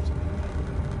going good.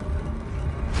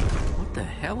 What the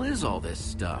hell is all this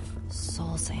stuff?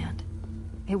 Soul sand.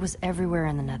 It was everywhere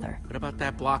in the Nether. What about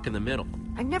that block in the middle?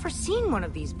 I've never seen one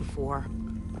of these before.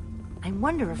 I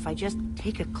wonder if I just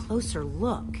take a closer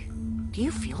look. Do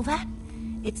you feel that?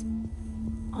 It's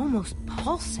almost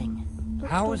pulsing.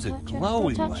 How is it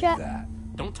glowing like that?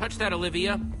 Don't touch that,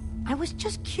 Olivia. I was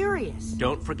just curious.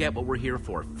 Don't forget what we're here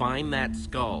for. Find that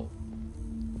skull.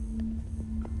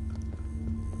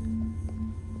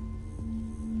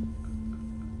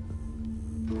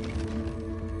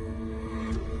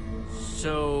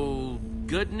 So,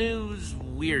 good news,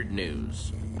 weird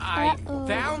news. I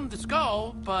found the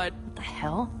skull, but... The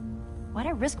hell? Why'd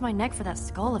I risk my neck for that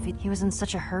skull if he was in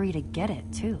such a hurry to get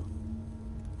it, too?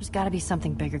 There's gotta be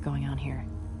something bigger going on here.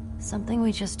 Something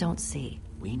we just don't see.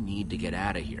 We need to get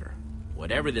out of here.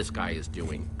 Whatever this guy is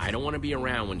doing, I don't want to be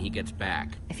around when he gets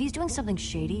back. If he's doing something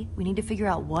shady, we need to figure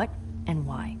out what and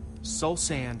why. Soul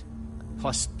sand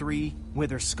plus 3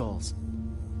 wither skulls.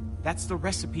 That's the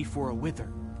recipe for a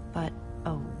wither. But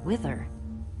a wither?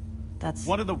 That's...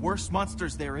 one of the worst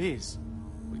monsters there is.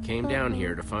 We came down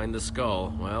here to find the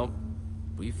skull. Well,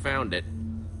 we found it.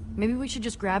 Maybe we should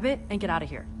just grab it and get out of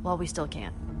here, while we still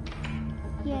can.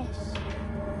 Yes.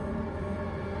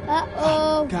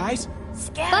 Uh-oh. Guys?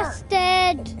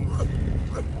 Busted!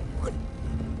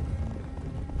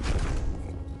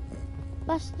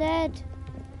 Busted.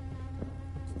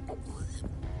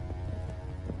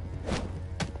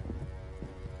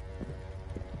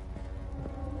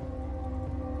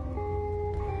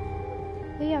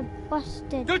 We are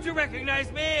busted. Don't you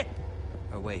recognize me?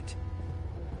 Oh, wait.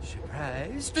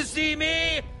 Surprised to see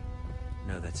me?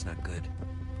 No, that's not good.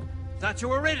 Thought you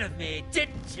were rid of me,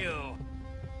 didn't you?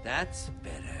 That's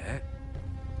better.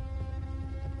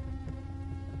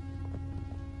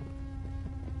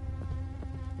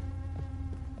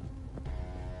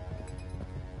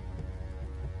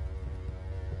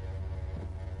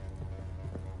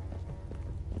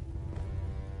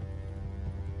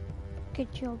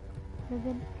 Good job,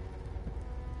 Ruben.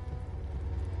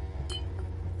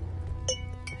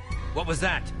 What was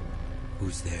that?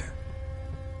 Who's there?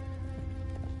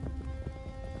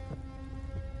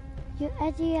 You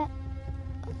idiot.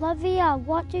 Olivia,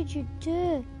 what did you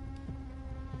do?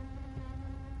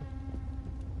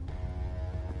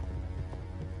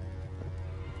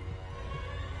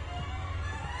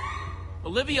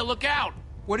 Olivia, look out!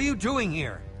 What are you doing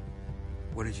here?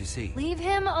 What did you see? Leave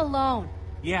him alone.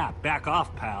 Yeah, back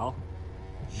off, pal.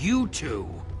 You two.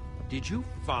 Did you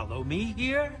follow me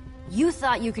here? You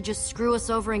thought you could just screw us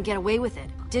over and get away with it,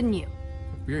 didn't you?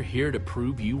 We're here to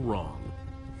prove you wrong.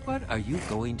 What are you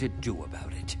going to do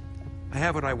about it? I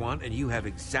have what I want, and you have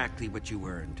exactly what you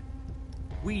earned.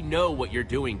 We know what you're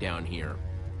doing down here.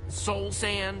 Soul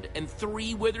sand and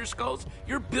 3 wither skulls?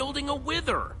 You're building a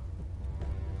wither!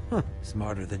 Huh,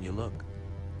 smarter than you look.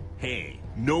 Hey,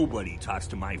 nobody talks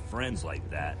to my friends like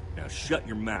that. Now shut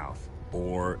your mouth,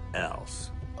 or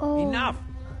else. Oh. Enough!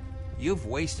 You've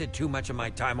wasted too much of my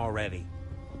time already.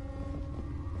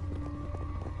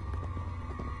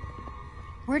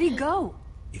 Where'd he go?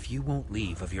 If you won't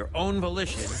leave of your own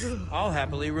volition, I'll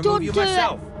happily remove Don't you do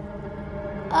myself. It.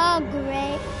 Oh,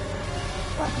 great.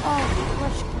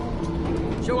 What's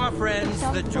called? Show our friends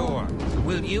the door,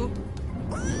 will you?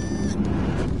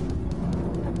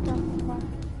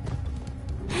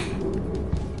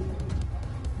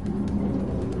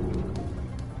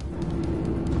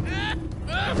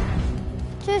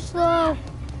 Too slow.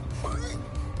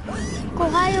 Go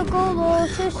high or go low,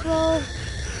 too slow.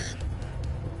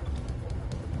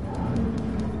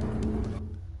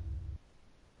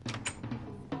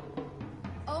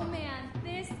 Oh man,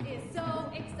 this is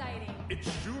so exciting. It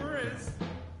sure is.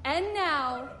 And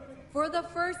now, for the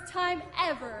first time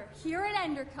ever here at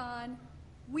EnderCon,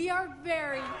 we are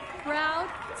very proud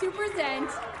to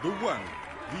present The one,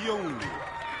 the only.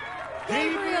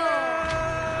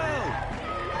 Gabriel!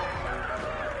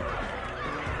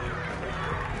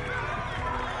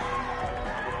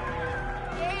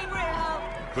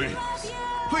 Please,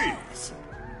 please.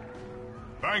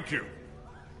 Thank you.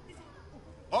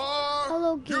 Are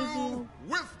Hello, Gabriel. you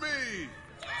with me?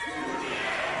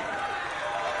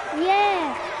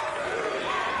 Yeah.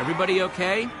 Everybody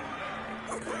okay?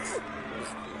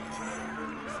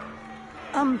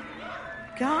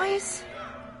 Guys?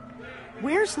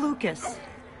 Where's Lucas?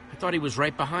 I thought he was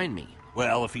right behind me.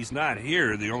 Well, if he's not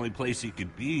here, the only place he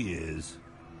could be is...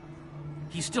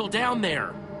 He's still down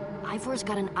there. Ivor's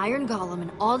got an iron golem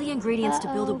and all the ingredients to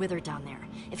build a wither down there.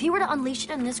 If he were to unleash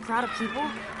it on this crowd of people,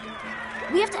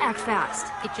 we have to act fast.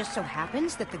 It just so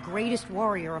happens that the greatest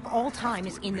warrior of all time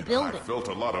is in the building. I felt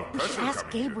a lot of We should pressure ask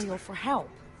coming Gabriel for help.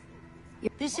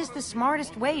 This is the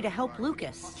smartest way to help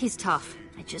Lucas. He's tough.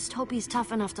 I just hope he's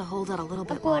tough enough to hold out a little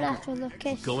I'm bit going longer. after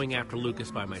Lucas. Going after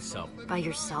Lucas by myself. By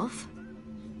yourself?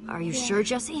 Are you sure,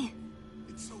 Jesse?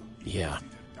 Yeah.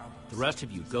 The rest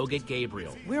of you, go get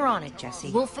Gabriel. We're on it,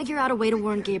 Jesse. We'll figure out a way to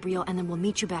warn Gabriel, and then we'll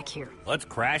meet you back here. Let's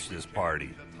crash this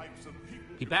party.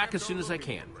 Be back as soon as I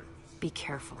can. Be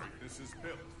careful. This is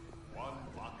built one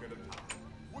block at a time.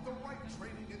 With the right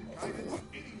training and guidance,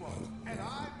 anyone, and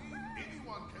I mean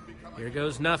anyone, can become Here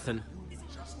goes nothing.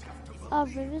 Oh,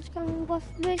 Ruben's coming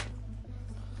with me.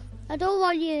 I don't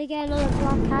want you to get another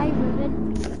black eye,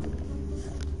 Ruben.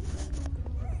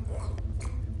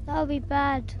 That'll be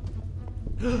bad.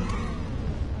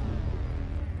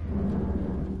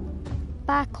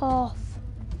 Back off.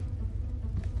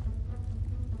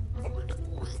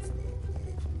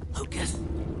 Lucas.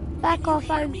 Back off,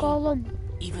 Iron Golem.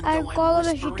 Iron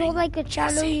Golem, if you don't like the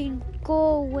channel, you can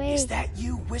go away. Is that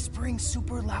you whispering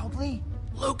super loudly?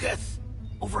 Lucas!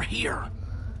 Over here!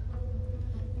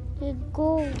 Then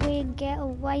go away and get a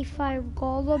wife, Iron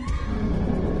Golem.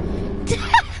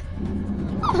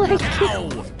 Oh my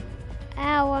god.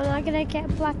 Ow, am I gonna get a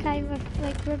black eye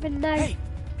like Ruben now? Hey.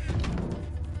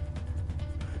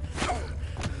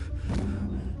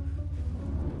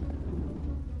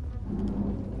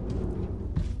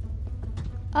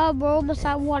 Oh, we're almost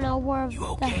at 1 hour of You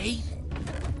okay?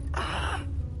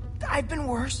 I've been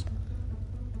worse.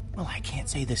 Well, I can't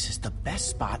say this is the best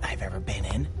spot I've ever been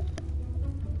in.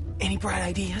 Any bright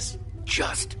ideas?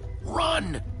 Just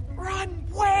run! Run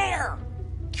where?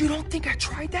 You don't think I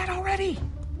tried that already?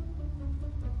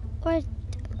 What?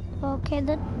 Okay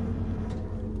then.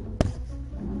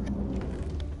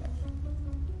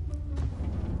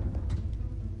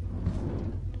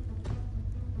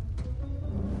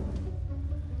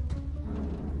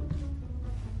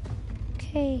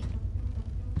 Okay.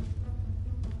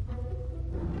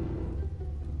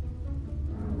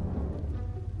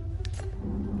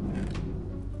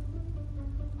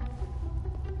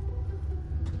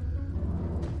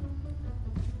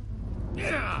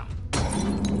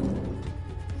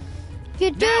 You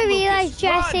do realize,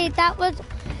 Jesse, that was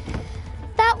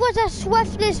a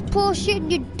swiftness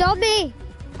potion, you dummy.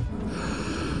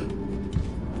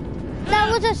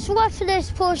 That was a swiftness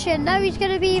potion. Now he's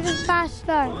gonna be even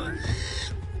faster.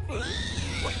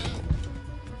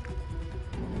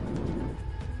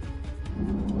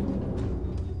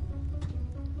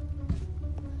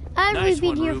 We've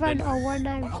been here for an hour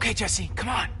now. Okay, Jesse, come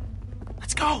on.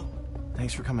 Let's go.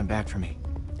 Thanks for coming back for me.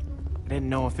 I didn't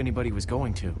know if anybody was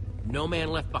going to. No man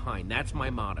left behind. That's my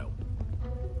motto.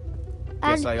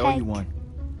 Guess I owe you one.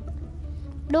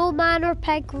 No man or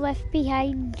pig left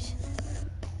behind.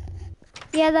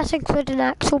 Yeah, that's including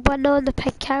Axel, but not in the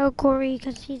pig category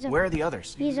because he's a. Where are the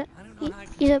others? He's a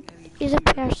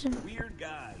person. Weird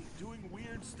guy doing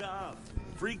weird stuff.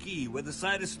 Freaky with a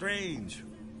side of strange.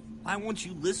 Why won't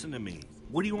you listen to me?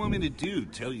 What do you want me to do?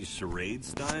 Tell you charade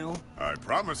style? I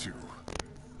promise you,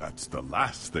 that's the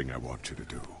last thing I want you to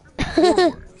do. 4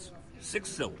 words, 6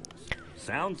 syllables.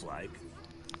 Sounds like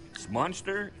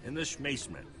Smonster and the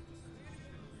Schmasement.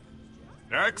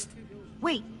 Next.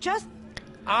 Wait, just...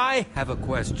 I have a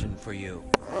question for you.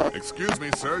 Excuse me,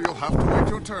 sir, you'll have to wait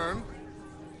your turn.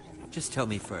 Just tell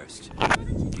me first.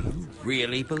 Do you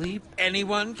really believe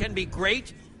anyone can be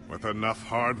great? With enough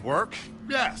hard work,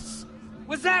 yes.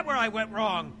 Was that where I went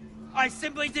wrong? I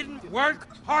simply didn't work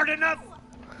hard enough?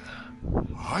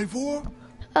 Ivor?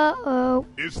 Uh-oh.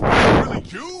 Is that really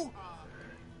you?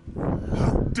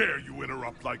 How dare you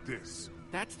interrupt like this?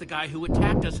 That's the guy who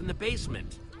attacked us in the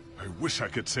basement. I wish I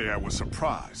could say I was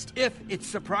surprised. If it's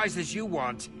surprises you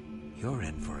want, you're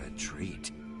in for a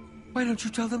treat. Why don't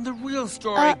you tell them the real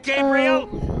story,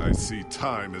 Gabriel? I see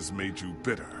time has made you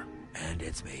bitter. And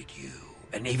it's made you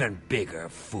an even bigger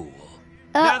fool.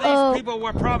 Uh-oh. Now these people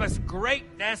were promised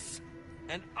greatness,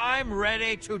 and I'm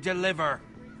ready to deliver.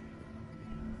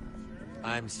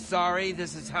 I'm sorry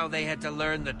this is how they had to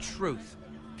learn the truth.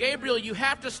 Gabriel, you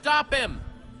have to stop him!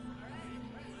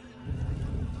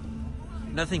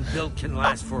 Nothing built can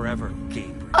last forever,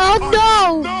 Gabriel. Oh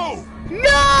no! No!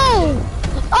 No!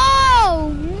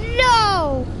 Oh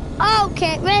no!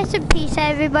 Okay, rest in peace,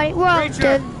 everybody. We're all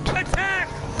doomed. Attack!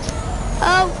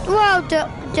 Oh, we're all doomed.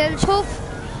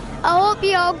 I hope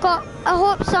you all got. I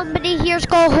hope somebody here's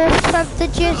got host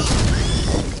privileges.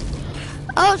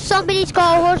 Oh, somebody's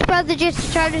got host privileges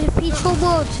to turn into peaceful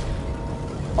mode.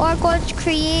 Or go into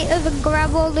creative and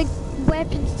grab all the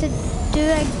weapons to do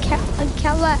and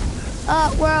kill it.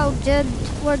 We're all doomed.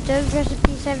 We're doomed. Rest in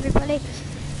peace, everybody.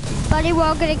 Buddy, we're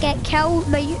all gonna get killed.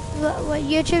 My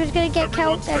YouTube's gonna get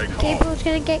killed. Gabriel's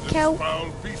gonna get killed. This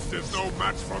foul beast is no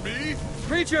match for me.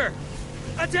 Creature!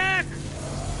 Attack!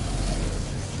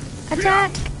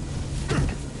 Attack!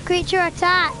 Creature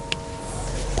attack!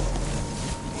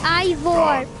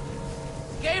 Ivor!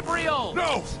 Gabriel!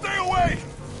 No, stay away!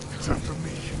 It's after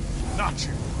me, not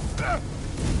you.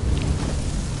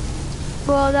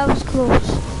 Well, that was close.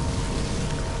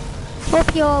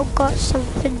 Hope you all got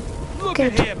something Look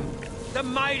good. at him! The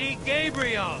mighty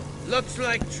Gabriel! Looks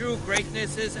like true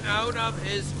greatness is out of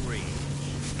his reach.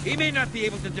 He may not be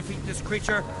able to defeat this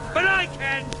creature, but I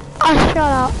can! Oh, shut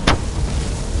up.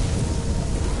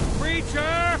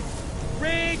 Creature!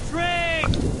 Retreat!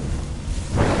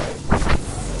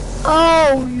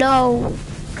 Oh, no.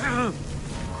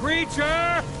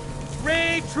 Creature!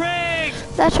 Retreat!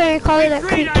 That's why you're calling it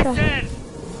Retreat, I creature. said!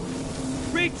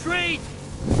 Retreat!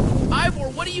 Ivor,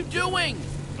 what are you doing?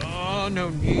 Oh, no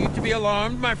need to be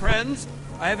alarmed, my friends.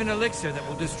 I have an elixir that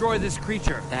will destroy this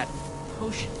creature. That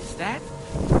potion, is that?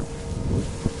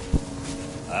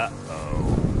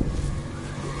 Uh-oh.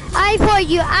 Ivor,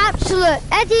 you absolute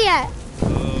idiot!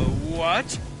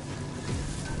 What?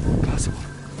 Impossible.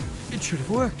 It should have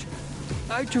worked.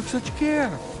 I took such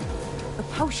care. The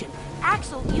potion.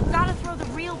 Axel, you've got to throw the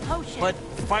real potion. But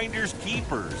finders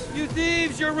keepers. You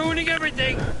thieves, you're ruining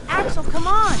everything. Axel, come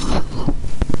on.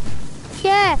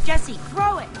 Yeah. Jesse,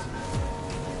 throw it.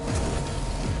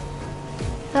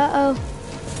 Uh-oh.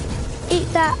 Eat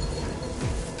that.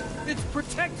 It's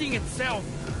protecting itself.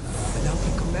 Without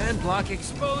the command block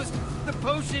exposed, the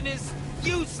potion is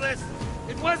useless.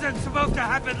 It wasn't supposed to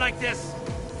happen like this.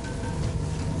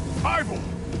 Ivor!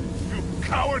 You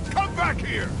coward! Come back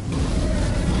here!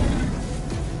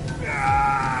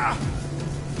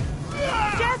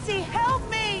 Jesse, help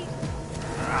me!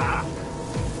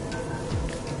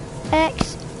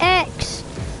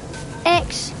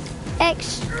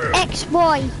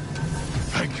 X-boy.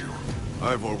 Thank you.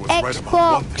 Ivor was right about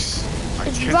one thing. Xbox.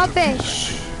 It's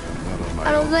rubbish.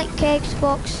 I don't like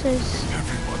Xboxes.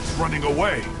 Everyone's running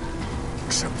away.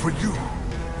 Except for you.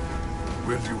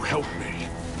 Will you help me?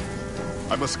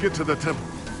 I must get to the temple.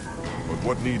 But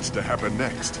what needs to happen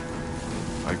next?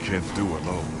 I can't do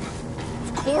alone.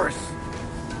 Of course!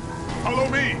 Follow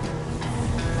me!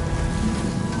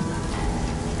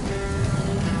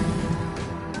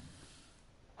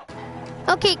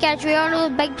 Okay guys, we all know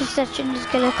the big decision is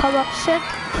gonna come up soon.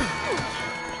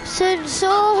 So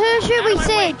who should we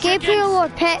say? Gabriel or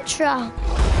Petra?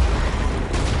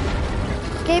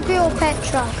 Gabriel or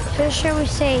Petra? Who should we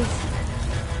save?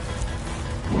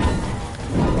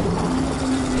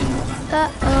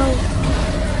 Uh-oh.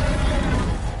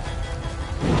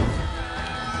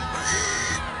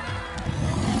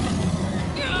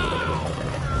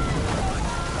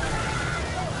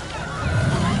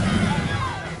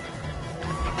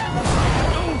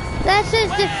 This is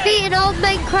defeating old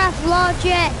Minecraft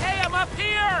logic. Hey, I'm up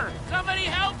here! Somebody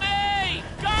help me!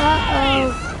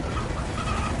 Uh-oh.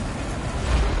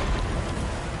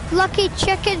 Lucky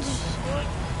chickens.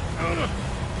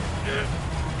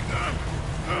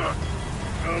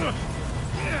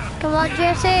 Come on,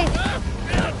 Jesse.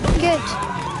 Good.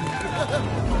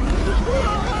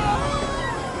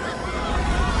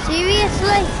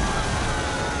 Seriously?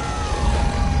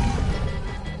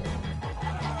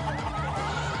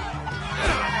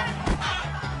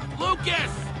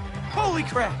 Lucas! Holy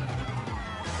crap!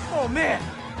 Oh man!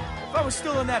 If I was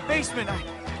still in that basement,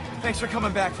 Thanks for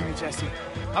coming back for me, Jesse.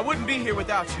 I wouldn't be here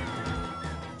without you.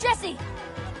 Jesse!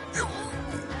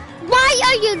 Why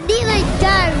are you kneeling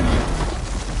down?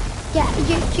 Yeah,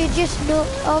 you just know,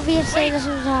 obviously this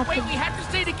was happening. Wait, we have to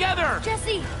stay together!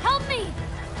 Jesse, help me!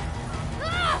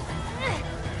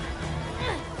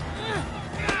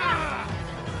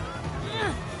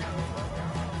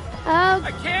 Oh.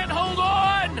 I can't hold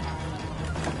on!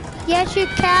 Yes, you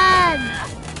can.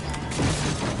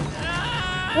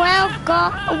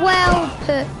 Well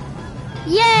put.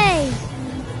 Yay!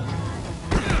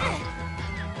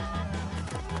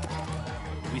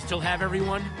 We still have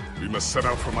everyone? We must set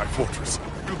out for my fortress.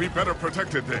 You'll be better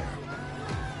protected there.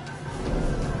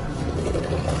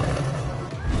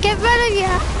 Get rid of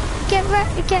you. Get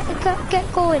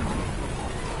going.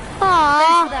 Aww.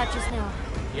 Thanks for that just now.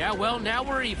 Yeah, well, now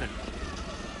we're even.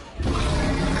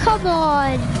 Come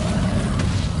on.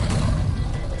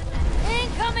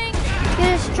 Incoming. You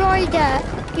destroyed it.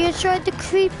 You destroyed the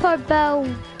creeper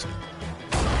build.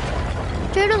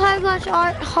 Do you know how much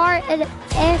heart and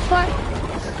effort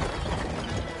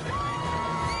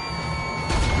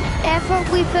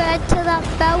we put into that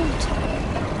build?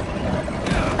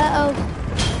 Uh-oh.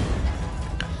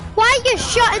 Why are you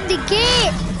shutting the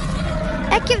gate?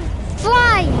 It can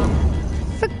fly.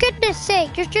 For goodness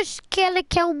sake, you're just gonna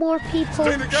kill more people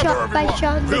Stay together, by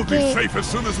shutting the We'll be gate. safe as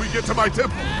soon as we get to my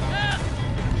temple.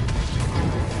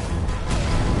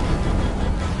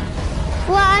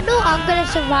 Well, I know I'm gonna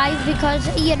survive because,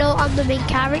 you know, I'm the main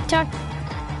character.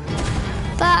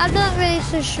 But I'm not really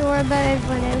so sure about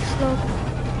everyone else, though.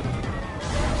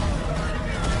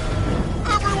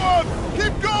 Everyone,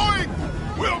 keep going!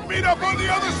 We'll meet up on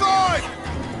the other side!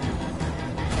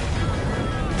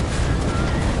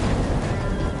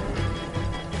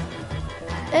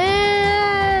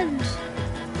 And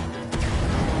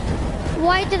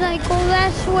why did I go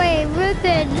this way?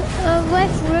 Ruben,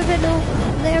 left Ruben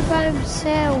over there by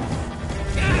himself.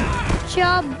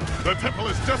 Jump. The temple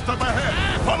is just up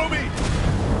ahead. Follow me.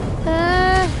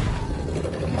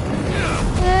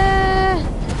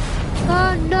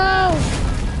 Oh no.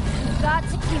 Got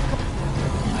to keep going.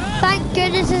 Thank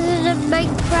goodness this is in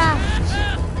Minecraft.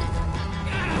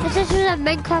 If this was in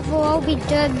Minecraft, we'll all be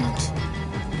doomed.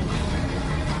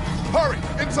 Hurry,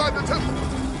 inside the temple.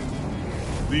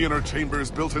 The inner chamber is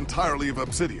built entirely of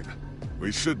obsidian.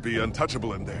 We should be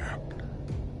untouchable in there.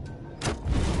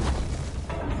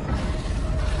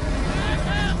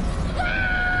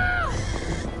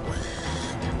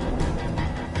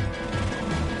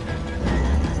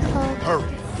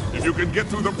 Hurry. If you can get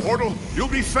through the portal, you'll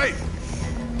be safe.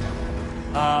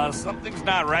 Something's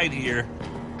not right here.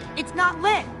 It's not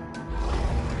lit.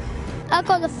 I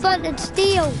got the flint and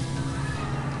steel.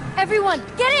 Everyone,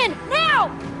 get in, now!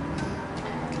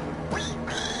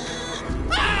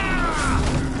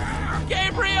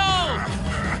 Gabriel!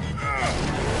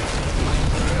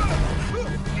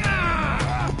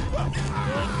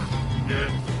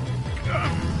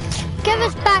 Give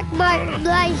us back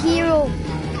my hero.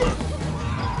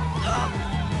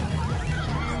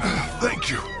 Thank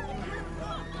you.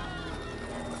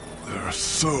 There are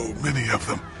so many of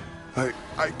them.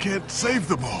 I can't save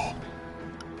them all.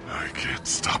 I can't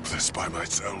stop this by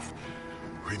myself.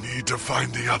 We need to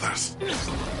find the others.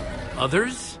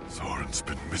 Others? Soren's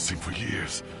been missing for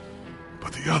years.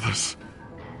 But the others,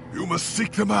 you must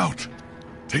seek them out.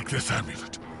 Take this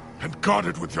amulet and guard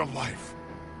it with your life.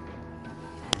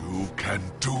 You can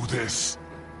do this.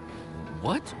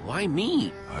 What? Why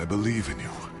me? I believe in you.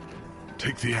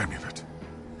 Take the amulet.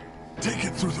 Take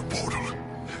it through the portal,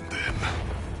 and then...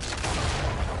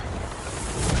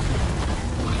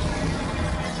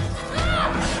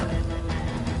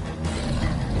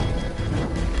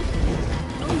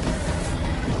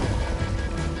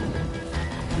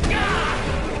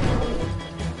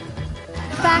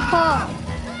 Back off.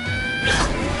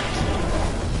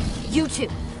 You two,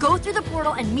 go through the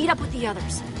portal and meet up with the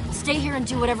others. I'll stay here and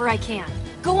do whatever I can.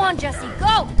 Go on, Jesse,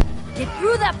 go! Get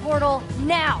through that portal,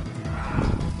 now!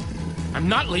 I'm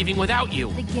not leaving without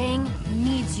you. The gang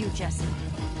needs you, Jesse.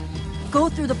 Go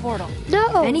through the portal. No!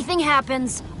 If anything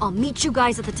happens, I'll meet you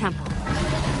guys at the temple.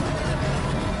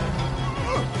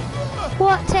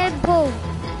 What temple?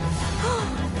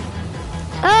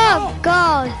 Oh,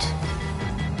 God!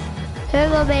 Who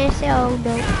am I meant to say? Oh,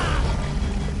 no.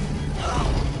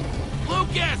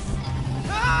 Lucas!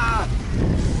 Ah!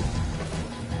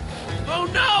 Oh,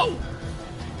 no!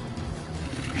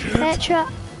 Petra.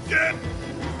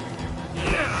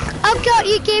 I've got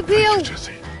you, Gabriel!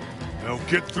 Jesse, now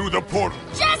get through the portal.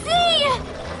 Jesse!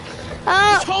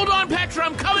 Just hold on, Petra,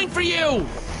 I'm coming for you!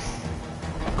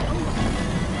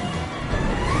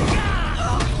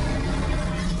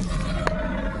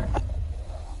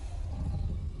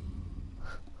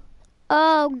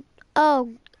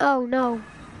 Oh no.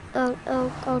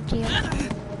 Oh dear.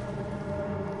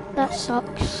 That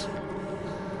sucks.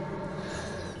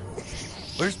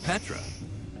 Where's Petra?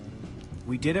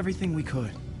 We did everything we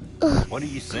could. What are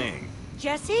you saying?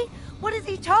 Jesse? What is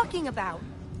he talking about?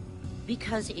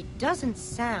 Because it doesn't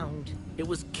sound... It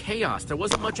was chaos. There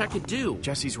wasn't much I could do.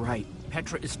 Jesse's right.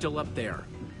 Petra is still up there.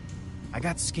 I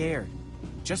got scared.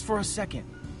 Just for a second.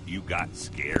 You got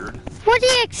scared? What do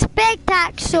you expect,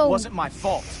 Axel? It wasn't my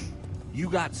fault. You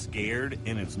got scared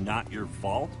and it's not your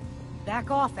fault?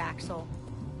 Back off, Axel.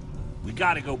 We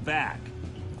gotta go back.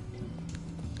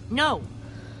 No.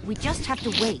 We just have to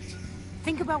wait.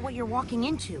 Think about what you're walking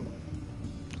into.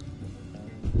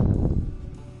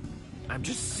 I'm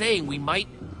just saying we might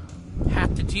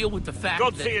have to deal with the fact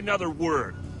Don't that... say another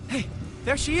word. Hey,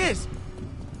 there she is.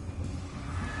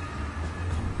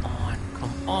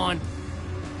 Come on.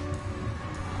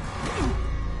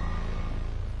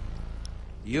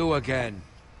 You again.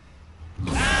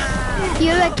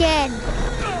 You again.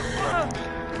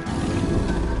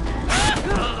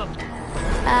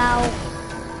 Ow.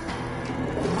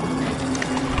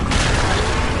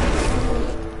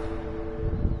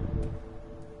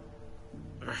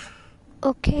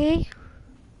 Okay.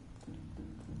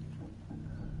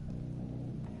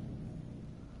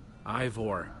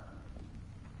 Ivor.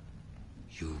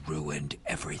 You ruined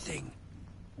everything.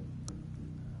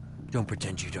 Don't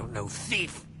pretend you don't know,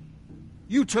 thief!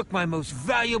 You took my most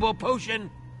valuable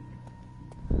potion!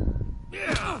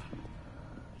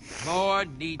 More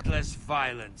needless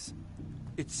violence.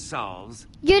 It solves...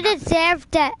 You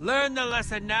deserved it. Learn the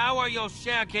lesson now or you'll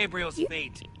share Gabriel's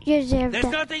fate. You deserved There's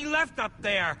it. nothing left up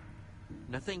there!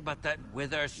 Nothing but that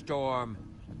wither storm.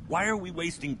 Why are we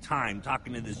wasting time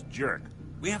talking to this jerk?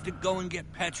 We have to go and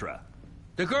get Petra.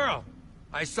 The girl!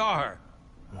 I saw her.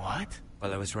 What?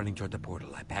 While I was running toward the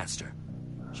portal, I passed her.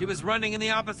 She was running in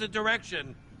the opposite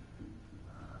direction.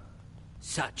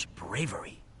 Such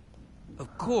bravery.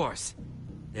 Of course,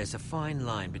 there's a fine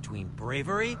line between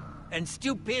bravery and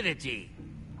stupidity.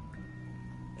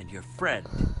 And your friend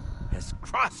has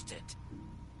crossed it.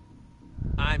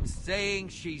 I'm saying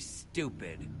she's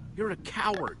stupid. You're a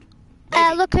coward.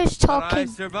 Look who's But I talking.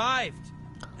 survived.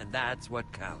 And that's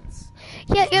what counts.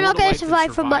 Yeah, you're not going to to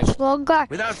survive for much longer.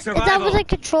 Without If that survival, was a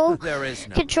control, there is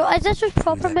no. if this was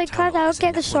proper Minecraft, I would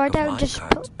get the sword out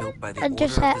and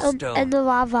just hit him in the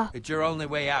lava. It's your only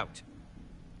way out.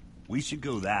 We should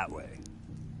go that way.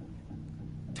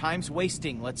 Time's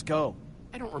wasting. Let's go.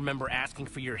 I don't remember asking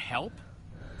for your help.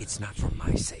 It's not for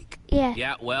my sake. Yeah.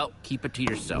 Yeah, well, keep it to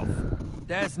yourself.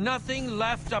 There's nothing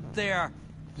left up there.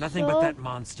 Nothing but that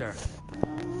monster.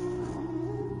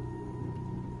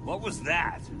 What was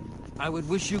that? I would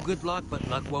wish you good luck, but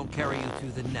luck won't carry you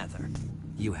through the nether.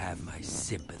 You have my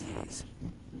sympathies.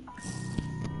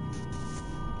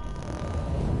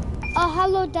 Oh,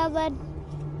 hello, Dylan.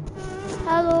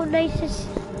 Hello,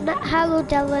 hello,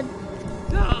 Dylan.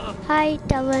 Hi,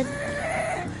 Dylan.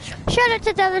 Shout out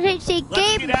to Dylan HC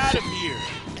Games. Let's get out of here.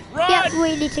 Run! Yep,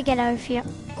 we need to get out of here.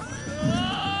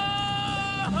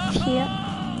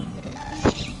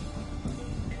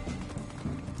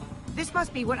 This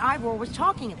must be what Ivor was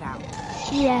talking about.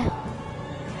 Yeah.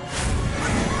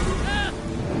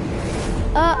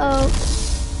 Uh-oh.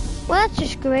 Well, that's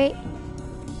just great.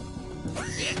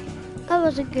 That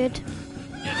wasn't good.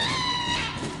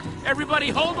 Everybody,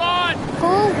 hold on!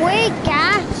 Go away,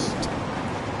 Ghast!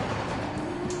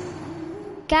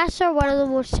 Ghasts are one of the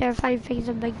most terrifying things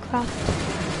in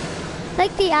Minecraft.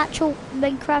 Like the actual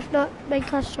Minecraft, not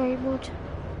Minecraft story mode.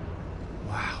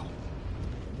 Wow.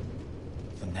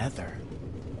 The Nether.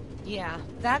 Yeah,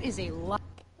 that is a lot.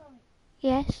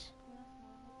 Yes.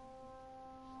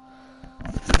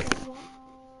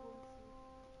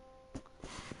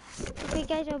 Okay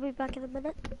guys, I'll be back in a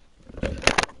minute.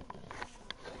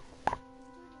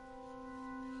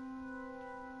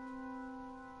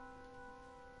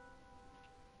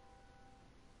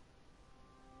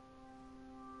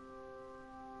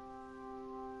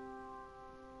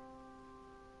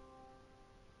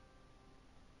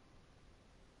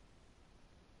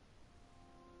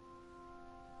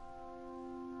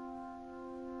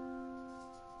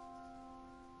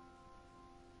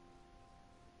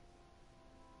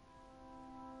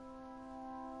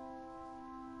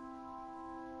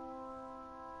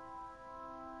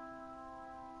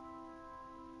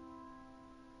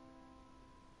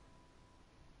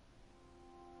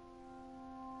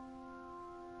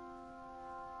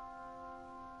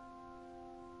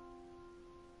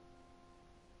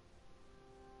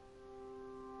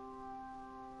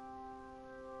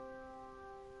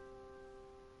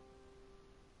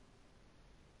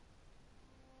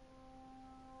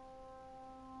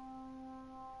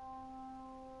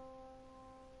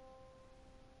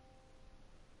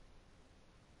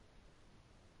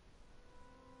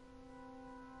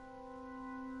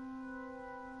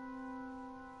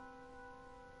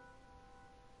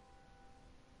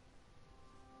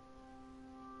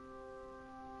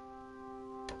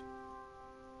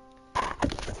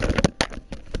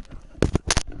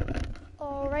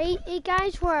 Alright, hey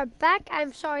guys, we're back.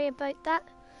 I'm sorry about that.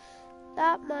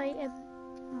 That my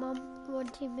mum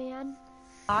wanted me in.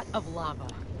 Lot of lava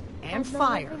and I'm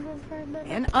fire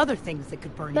and other things that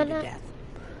could burn you to death.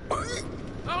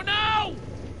 Oh no!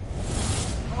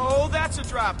 Oh, that's a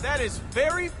drop. That is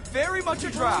very, very much a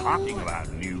drop. Talking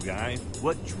about, new guy.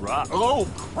 What drop? Oh,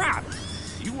 crap!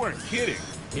 You weren't kidding.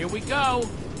 Here we go.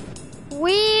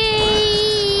 Whee!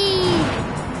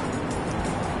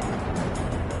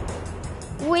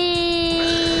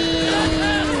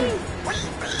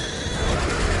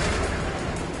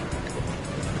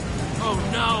 Oh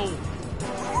no!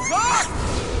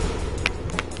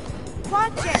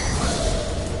 Watch it!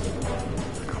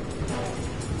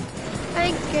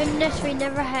 Thank goodness we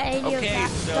never had any of Okay, that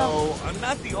so stuff. I'm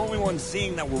not the only one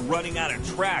seeing that we're running out of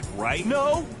track, right?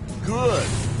 No? Good.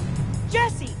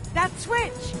 Jesse, that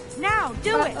switch! Now,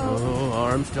 do it! Oh,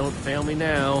 arms don't fail me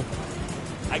now.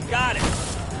 I got it.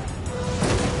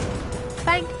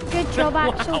 Good job,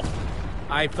 Axel. Wow.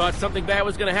 I thought something bad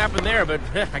was going to happen there, but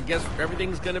I guess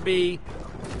everything's going to be...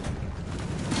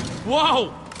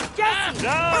 Whoa! Jesse!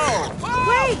 No!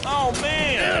 Wait! Oh,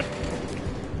 man!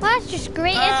 Well, that's just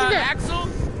great, isn't it? Axel?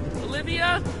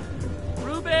 Olivia?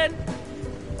 Ruben?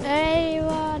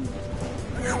 Anyone?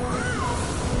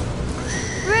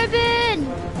 Ruben!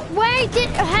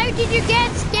 How did you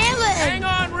get skeleton? Hang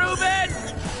on, Ruben!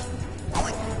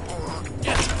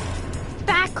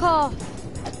 Back off!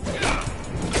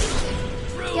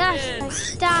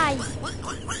 Yes, die.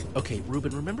 Okay,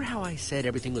 Ruben, remember how I said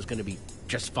everything was going to be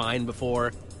just fine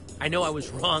before? I know I was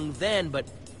wrong then, but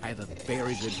I have a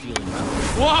very good feeling about it.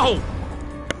 Whoa!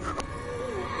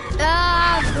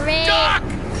 Ah, great. Doc!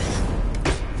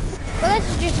 Well, this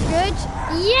is just good.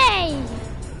 Yay!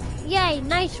 Yay,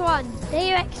 nice one. There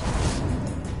you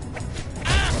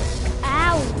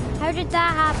Ow! How did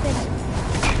that happen?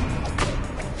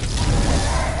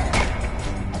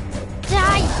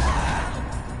 Die!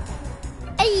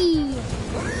 Hey!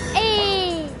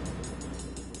 Hey!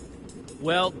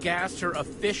 Well, gas are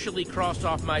officially crossed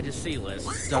off my to see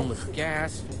list. Done with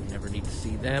gas. Never need to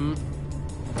see them.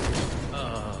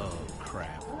 Oh,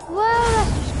 crap. Well,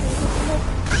 that's just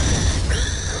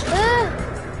good.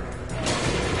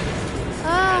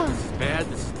 Oh.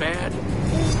 This is bad.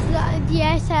 This is bad.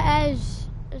 Yes, it is.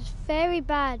 It's very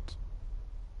bad.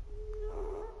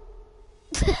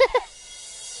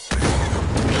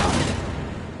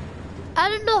 I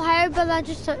don't know how, but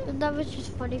that was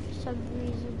just funny for some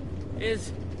reason.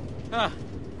 Is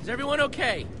everyone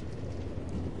okay?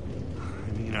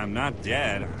 I mean, I'm not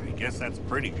dead. I guess that's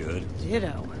pretty good.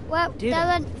 Ditto. Well,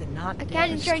 Dylan, I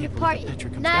can't join the party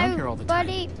now,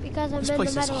 buddy, because I'm in the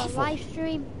middle of a live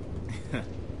stream.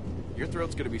 Your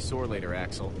throat's gonna be sore later,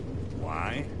 Axel.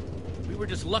 Why? We were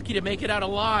just lucky to make it out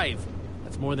alive.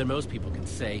 That's more than most people can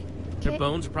say. Their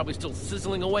bones are probably still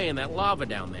sizzling away in that lava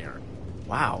down there.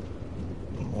 Wow.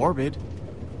 Morbid.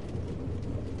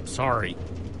 Sorry.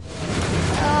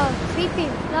 Oh, creepy.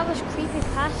 That was creepy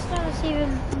pasta. That's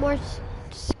even more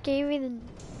scary than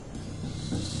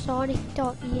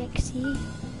Sonic.exe.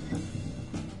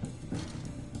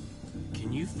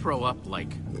 Can you throw up,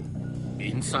 like,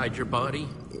 inside your body?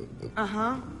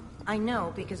 Uh-huh. I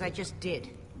know, because I just did.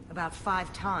 About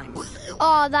 5 times.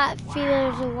 Oh, that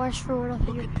feeling is the worst throwing up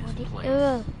in your body.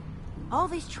 Ugh. All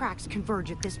these tracks converge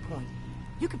at this point.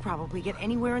 You could probably get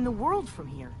anywhere in the world from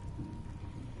here.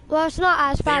 Well, it's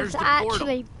not as bad as There's the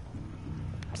actually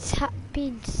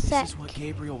being sick. This is what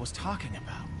Gabriel was talking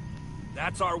about.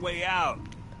 That's our way out.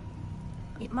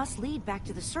 It must lead back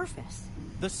to the surface.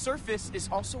 The surface is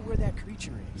also where that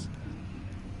creature is.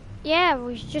 Yeah,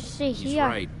 we should just stay He's here.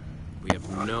 right. We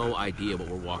have no idea what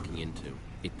we're walking into.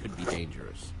 It could be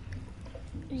dangerous.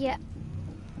 Yeah.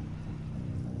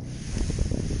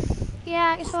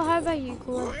 Yeah, so how about you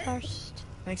go first?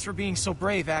 Thanks for being so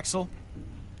brave, Axel.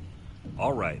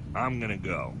 All right, I'm gonna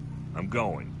go. I'm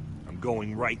going. I'm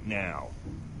going right now.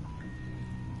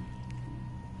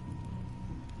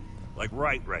 Like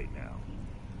right now.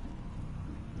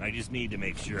 I just need to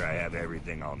make sure I have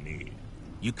everything I'll need.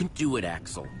 You can do it,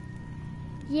 Axel.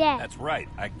 Yeah. That's right,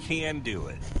 I can do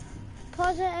it.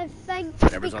 Positive thinking.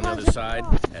 Whatever's on the other side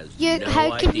has You, no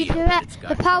how can you idea do what it? it's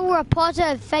got The power of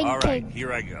positive thinking. All right,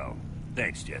 here I go.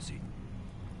 Thanks, Jesse.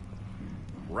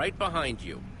 right behind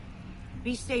you.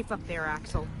 Be safe up there,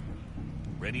 Axel.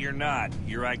 Ready or not,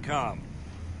 here I come.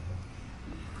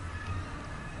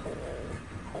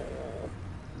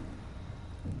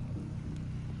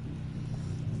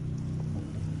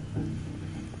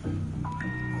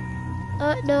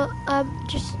 No,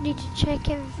 just need to check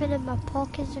everything in my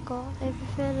pockets. I got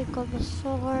everything. I got my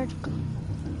sword, got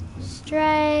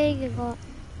string, I got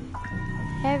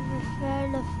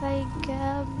everything.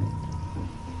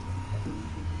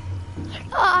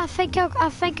 I think, I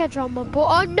think I dropped my bow.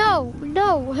 Oh no,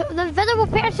 no! The invisible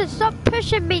person, stop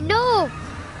pushing me! No,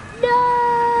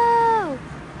 no,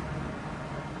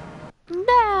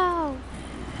 no!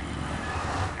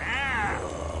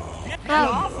 Get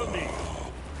off of me!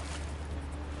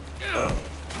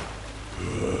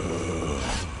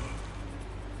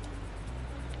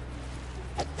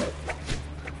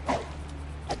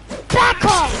 Back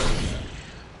off!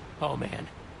 Oh man,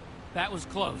 that was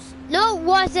close. No, it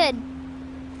wasn't.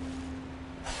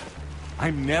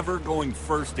 I'm never going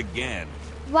first again.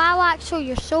 Wow, Axel,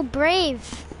 you're so brave.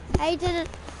 Hiding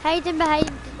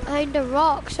behind a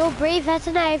rock. So brave,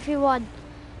 isn't it, everyone?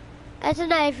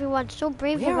 Isn't it, everyone? So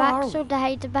brave Where of are Axel to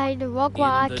hide behind a rock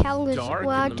while I kill this, while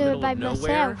I do it by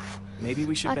myself. Maybe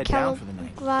we should I bed kill down for the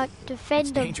night. while I defend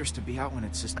It's him. dangerous to be out when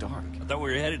it's this dark. I thought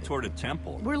we were headed toward a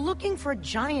temple. We're looking for a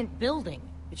giant building.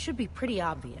 It should be pretty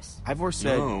obvious. Ivor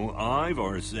said... No,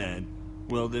 Ivor said.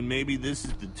 Well, then maybe this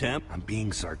is the temp. I'm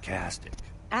being sarcastic.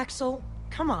 Axel,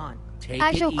 come on. Take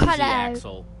Axel, it easy, cut it out.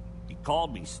 Axel. He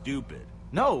called me stupid.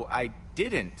 No, I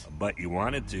didn't. But you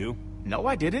wanted to. No,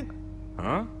 I didn't.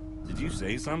 Huh? Did you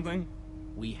say something?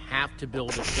 We have to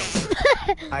build a shelter.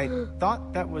 I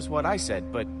thought that was what I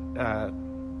said, but,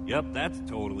 Yep, that's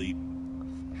totally...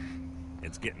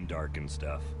 It's getting dark and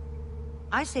stuff.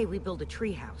 I say we build a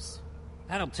treehouse.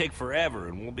 That'll take forever,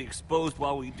 and we'll be exposed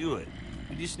while we do it.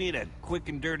 We just need a quick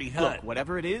and dirty hut. Look,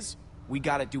 whatever it is, we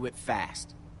gotta do it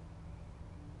fast.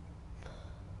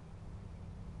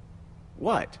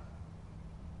 What?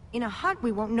 In a hut,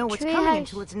 we won't know what's Treehouse. coming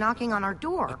until it's knocking on our A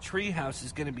door. treehouse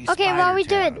is gonna be Okay, what are we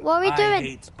Spider Town. doing? What are we I doing?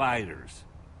 hate spiders.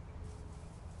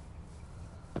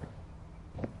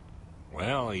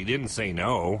 Well, he didn't say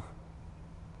no.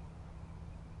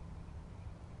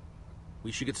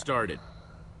 We should get started.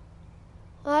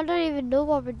 I don't even know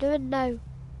what we're doing now.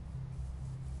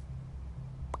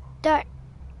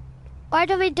 Why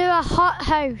don't we do a hot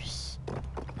house?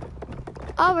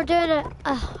 Oh, we're doing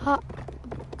a hut.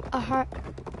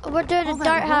 We're doing Will a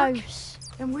that dirt work? house.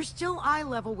 And we're still eye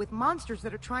level with monsters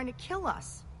that are trying to kill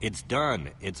us. It's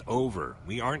done. It's over.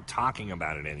 We aren't talking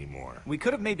about it anymore. We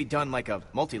could have maybe done like a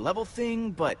multi-level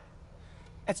thing, but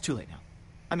that's too late now.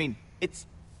 I mean, it's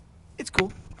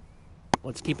cool.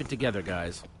 Let's keep it together,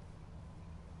 guys.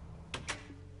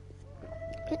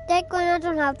 Declan, I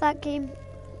don't have that game.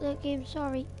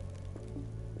 Sorry.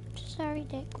 Sorry,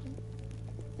 Declan.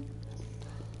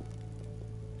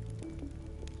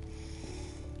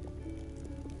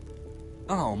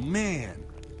 Oh, man.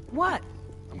 What?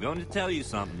 I'm going to tell you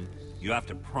something. You have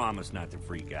to promise not to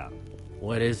freak out.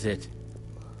 What is it?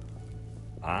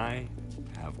 I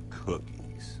have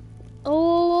cookies.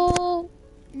 Oh.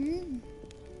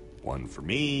 One for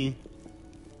me.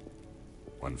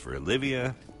 One for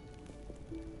Olivia.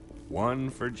 One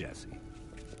for Jesse.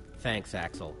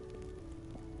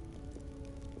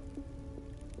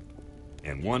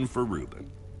 and one for Reuben.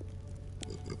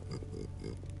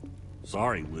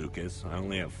 Sorry, Lucas. I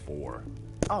only have 4.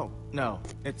 Oh, no.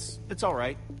 It's all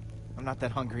right. I'm not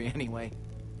that hungry anyway.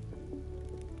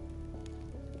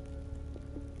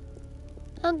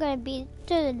 I'm gonna do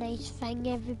the nice thing,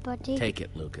 everybody. Take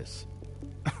it, Lucas.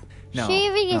 No,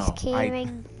 Sharing is no,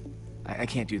 caring. I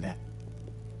can't do that.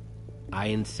 I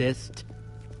insist.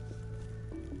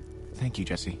 Thank you,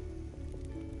 Jesse.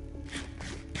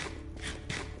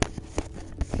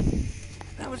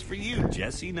 That was for you,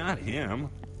 Jesse, not him.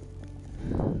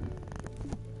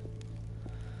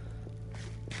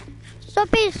 Stop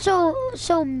being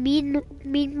so mean,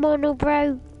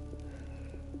 monobrow.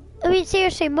 I mean,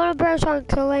 seriously, monobrows aren't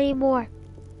cool anymore.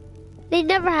 They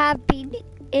never have been,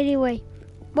 anyway.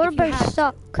 Monobrows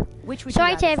suck. Which would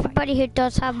Sorry you to rather everybody who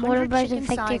does have 100 monobrows and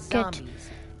think they're chicken-sized good. zombies,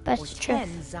 That's or true.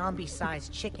 10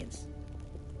 zombie-sized chickens?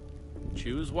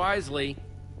 Choose wisely.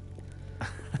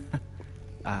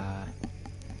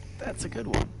 That's a good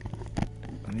one.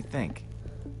 Let me think.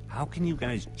 How can you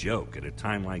guys joke at a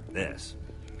time like this?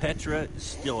 Petra is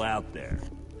still out there.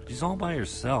 She's all by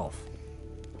herself.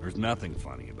 There's nothing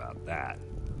funny about that.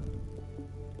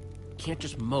 Can't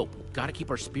just mope. Gotta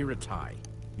keep our spirits high.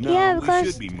 No, Yeah, we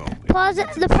because should be moping.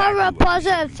 the power of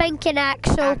positive thinking,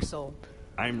 Axel.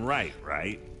 I'm right,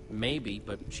 right? Maybe,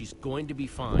 but she's going to be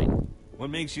fine. What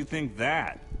makes you think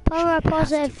that? Power of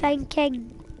positive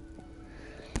thinking.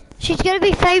 She's gonna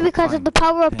be fine because of the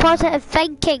power of positive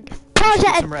thinking.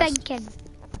 Positive some rest. thinking.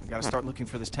 We gotta start looking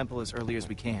for this temple as early as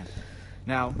we can.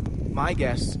 Now, my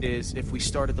guess is if we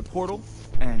start at the portal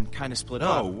and kind of split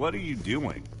up... Oh, what are you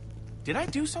doing? Did I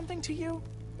do something to you?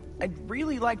 I'd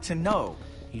really like to know.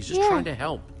 He's just trying to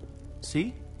help.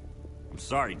 See? I'm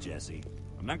sorry, Jesse.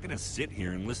 I'm not gonna sit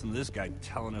here and listen to this guy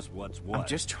telling us what's what. I'm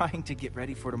just trying to get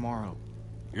ready for tomorrow.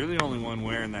 You're the only one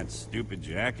wearing that stupid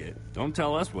jacket. Don't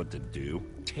tell us what to do.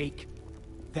 Take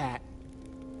that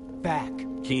back.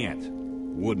 Can't.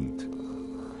 Wouldn't.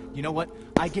 You know what?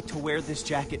 I get to wear this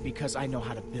jacket because I know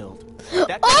how to build.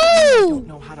 That doesn't mean I don't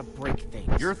know how to break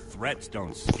things. Your threats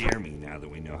don't scare me now that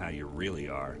we know how you really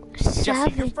are.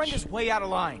 Jesse, your friend is way out of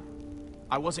line.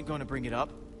 I wasn't going to bring it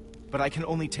up, but I can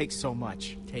only take so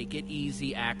much. Take it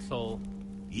easy, Axel.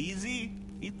 Easy?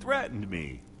 He threatened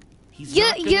me. He's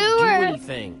not gonna do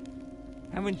anything.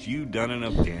 Haven't you done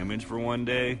enough damage for one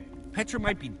day? Petra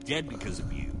might be dead because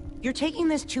of you. You're taking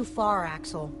this too far,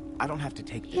 Axel. I don't have to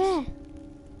take this. Yeah.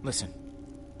 Listen,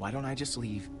 why don't I just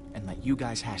leave and let you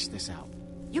guys hash this out?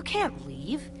 You can't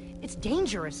leave. It's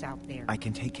dangerous out there. I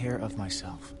can take care of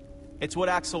myself. It's what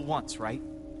Axel wants, right?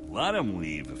 Let him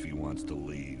leave if he wants to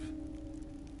leave.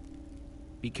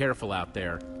 Be careful out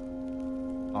there.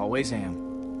 Always am.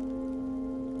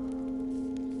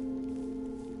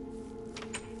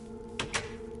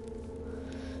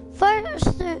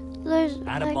 First, there's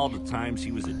Out of all the times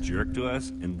he was a jerk to us,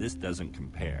 and this doesn't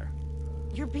compare.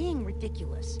 You're being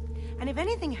ridiculous. And if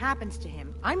anything happens to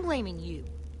him, I'm blaming you.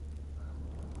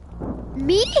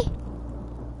 Me?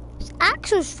 It's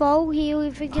Axel's fault. He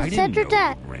even considered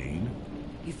that. Rain.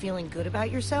 You feeling good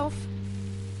about yourself?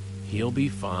 He'll be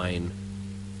fine.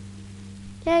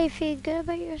 Yeah, you feel good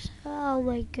about yourself? Oh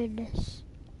my goodness.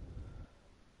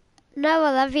 Now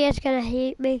Olivia's gonna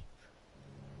hate me.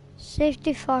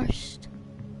 Safety first.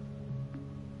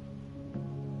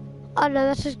 Oh no,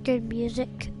 this is good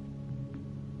music.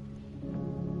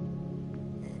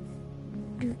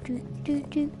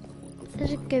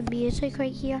 This is good music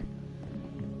right here.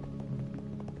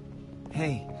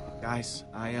 Hey, guys,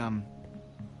 I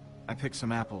picked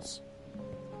some apples.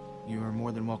 You are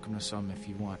more than welcome to some if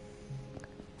you want.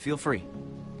 Feel free.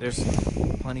 There's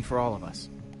plenty for all of us.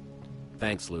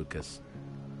 Thanks, Lucas.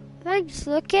 Thanks,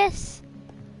 Lucas.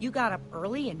 You got up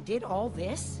early and did all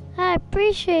this? I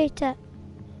appreciate it.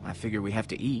 I figure we have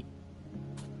to eat.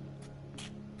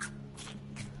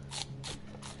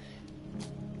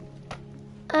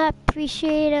 I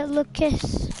appreciate it,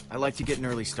 Lucas. I like to get an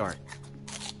early start.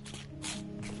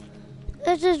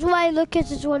 This is why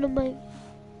Lucas is one of my...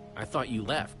 I thought you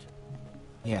left.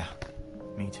 Yeah,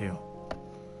 me too.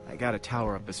 I got a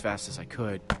tower up as fast as I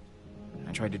could.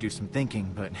 I tried to do some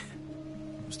thinking, but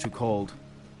it was too cold.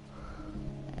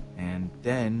 And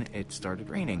then it started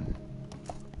raining.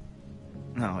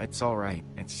 No, it's all right.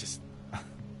 It's just...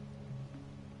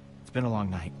 It's been a long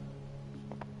night.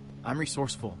 I'm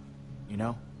resourceful, you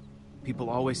know? People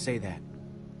always say that.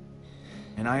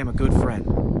 And I am a good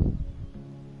friend.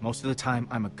 Most of the time,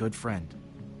 I'm a good friend.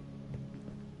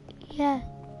 Yeah.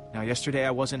 Now, yesterday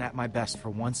I wasn't at my best for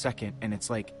 1 second, and it's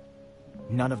like,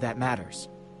 none of that matters.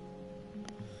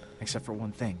 Except for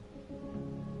one thing.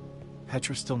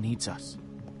 Petra still needs us.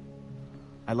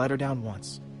 I let her down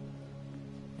once.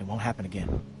 It won't happen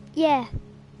again. Yeah.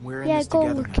 We're in Yeah, this go,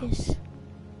 together Lucas. now.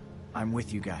 I'm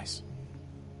with you guys.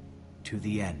 To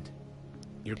the end.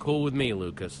 You're cool with me,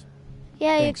 Lucas.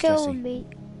 Yeah, Thanks, you're Jesse. killing me.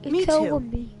 You're Me killing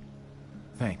too. me.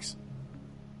 Thanks.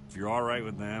 If you're alright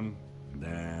with them,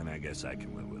 then I guess I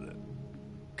can live with it.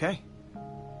 Okay.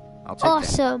 I'll take that.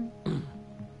 Awesome.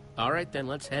 All right, then,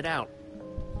 let's head out.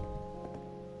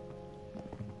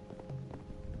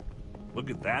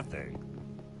 Look at that thing.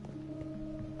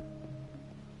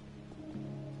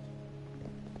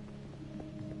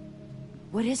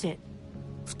 What is it?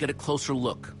 Let's get a closer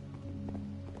look.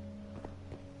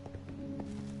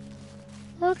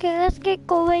 Okay, let's get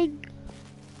going.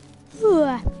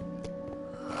 Ugh.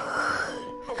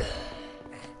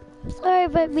 Sorry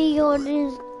about me yawning.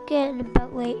 It's getting a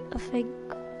bit late, I think.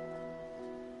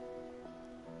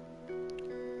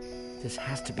 This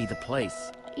has to be the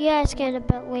place. Yeah, it's getting a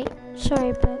bit late.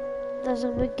 Sorry, but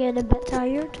I'm getting a bit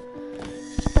tired.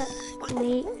 It's a bit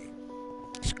late.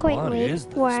 It's quite What late is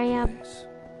this where I am. place?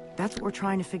 That's what we're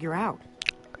trying to figure out.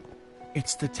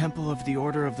 It's the Temple of the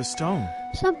Order of the Stone.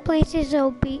 Some places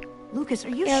will be Lucas, are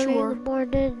you early sure? in the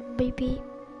morning, maybe.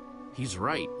 He's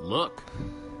right. Look.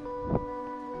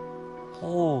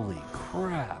 Holy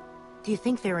crap. Do you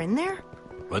think they're in there?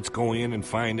 Let's go in and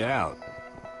find out.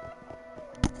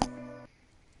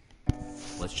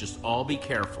 Let's just all be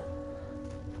careful.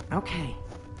 Okay.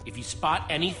 If you spot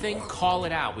anything, call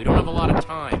it out. We don't have a lot of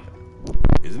time.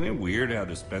 Isn't it weird how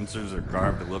dispensers are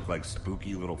carved to look like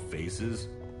spooky little faces?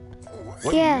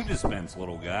 What Yeah. do you dispense,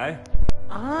 little guy?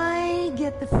 I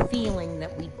get the feeling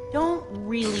that we don't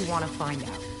really want to find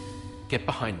out. Get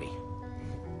behind me.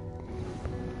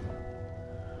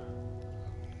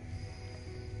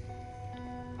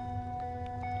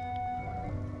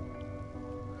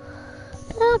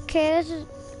 Okay,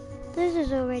 this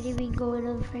has already been going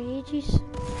on for ages.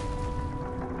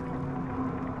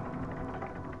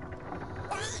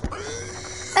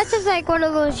 This is like one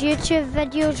of those YouTube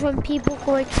videos when people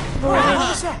go exploring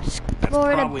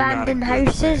probably not a abandoned good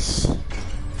houses.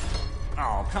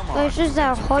 Oh, come on. Places that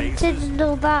are Some haunted faces. and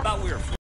all that. Thought we were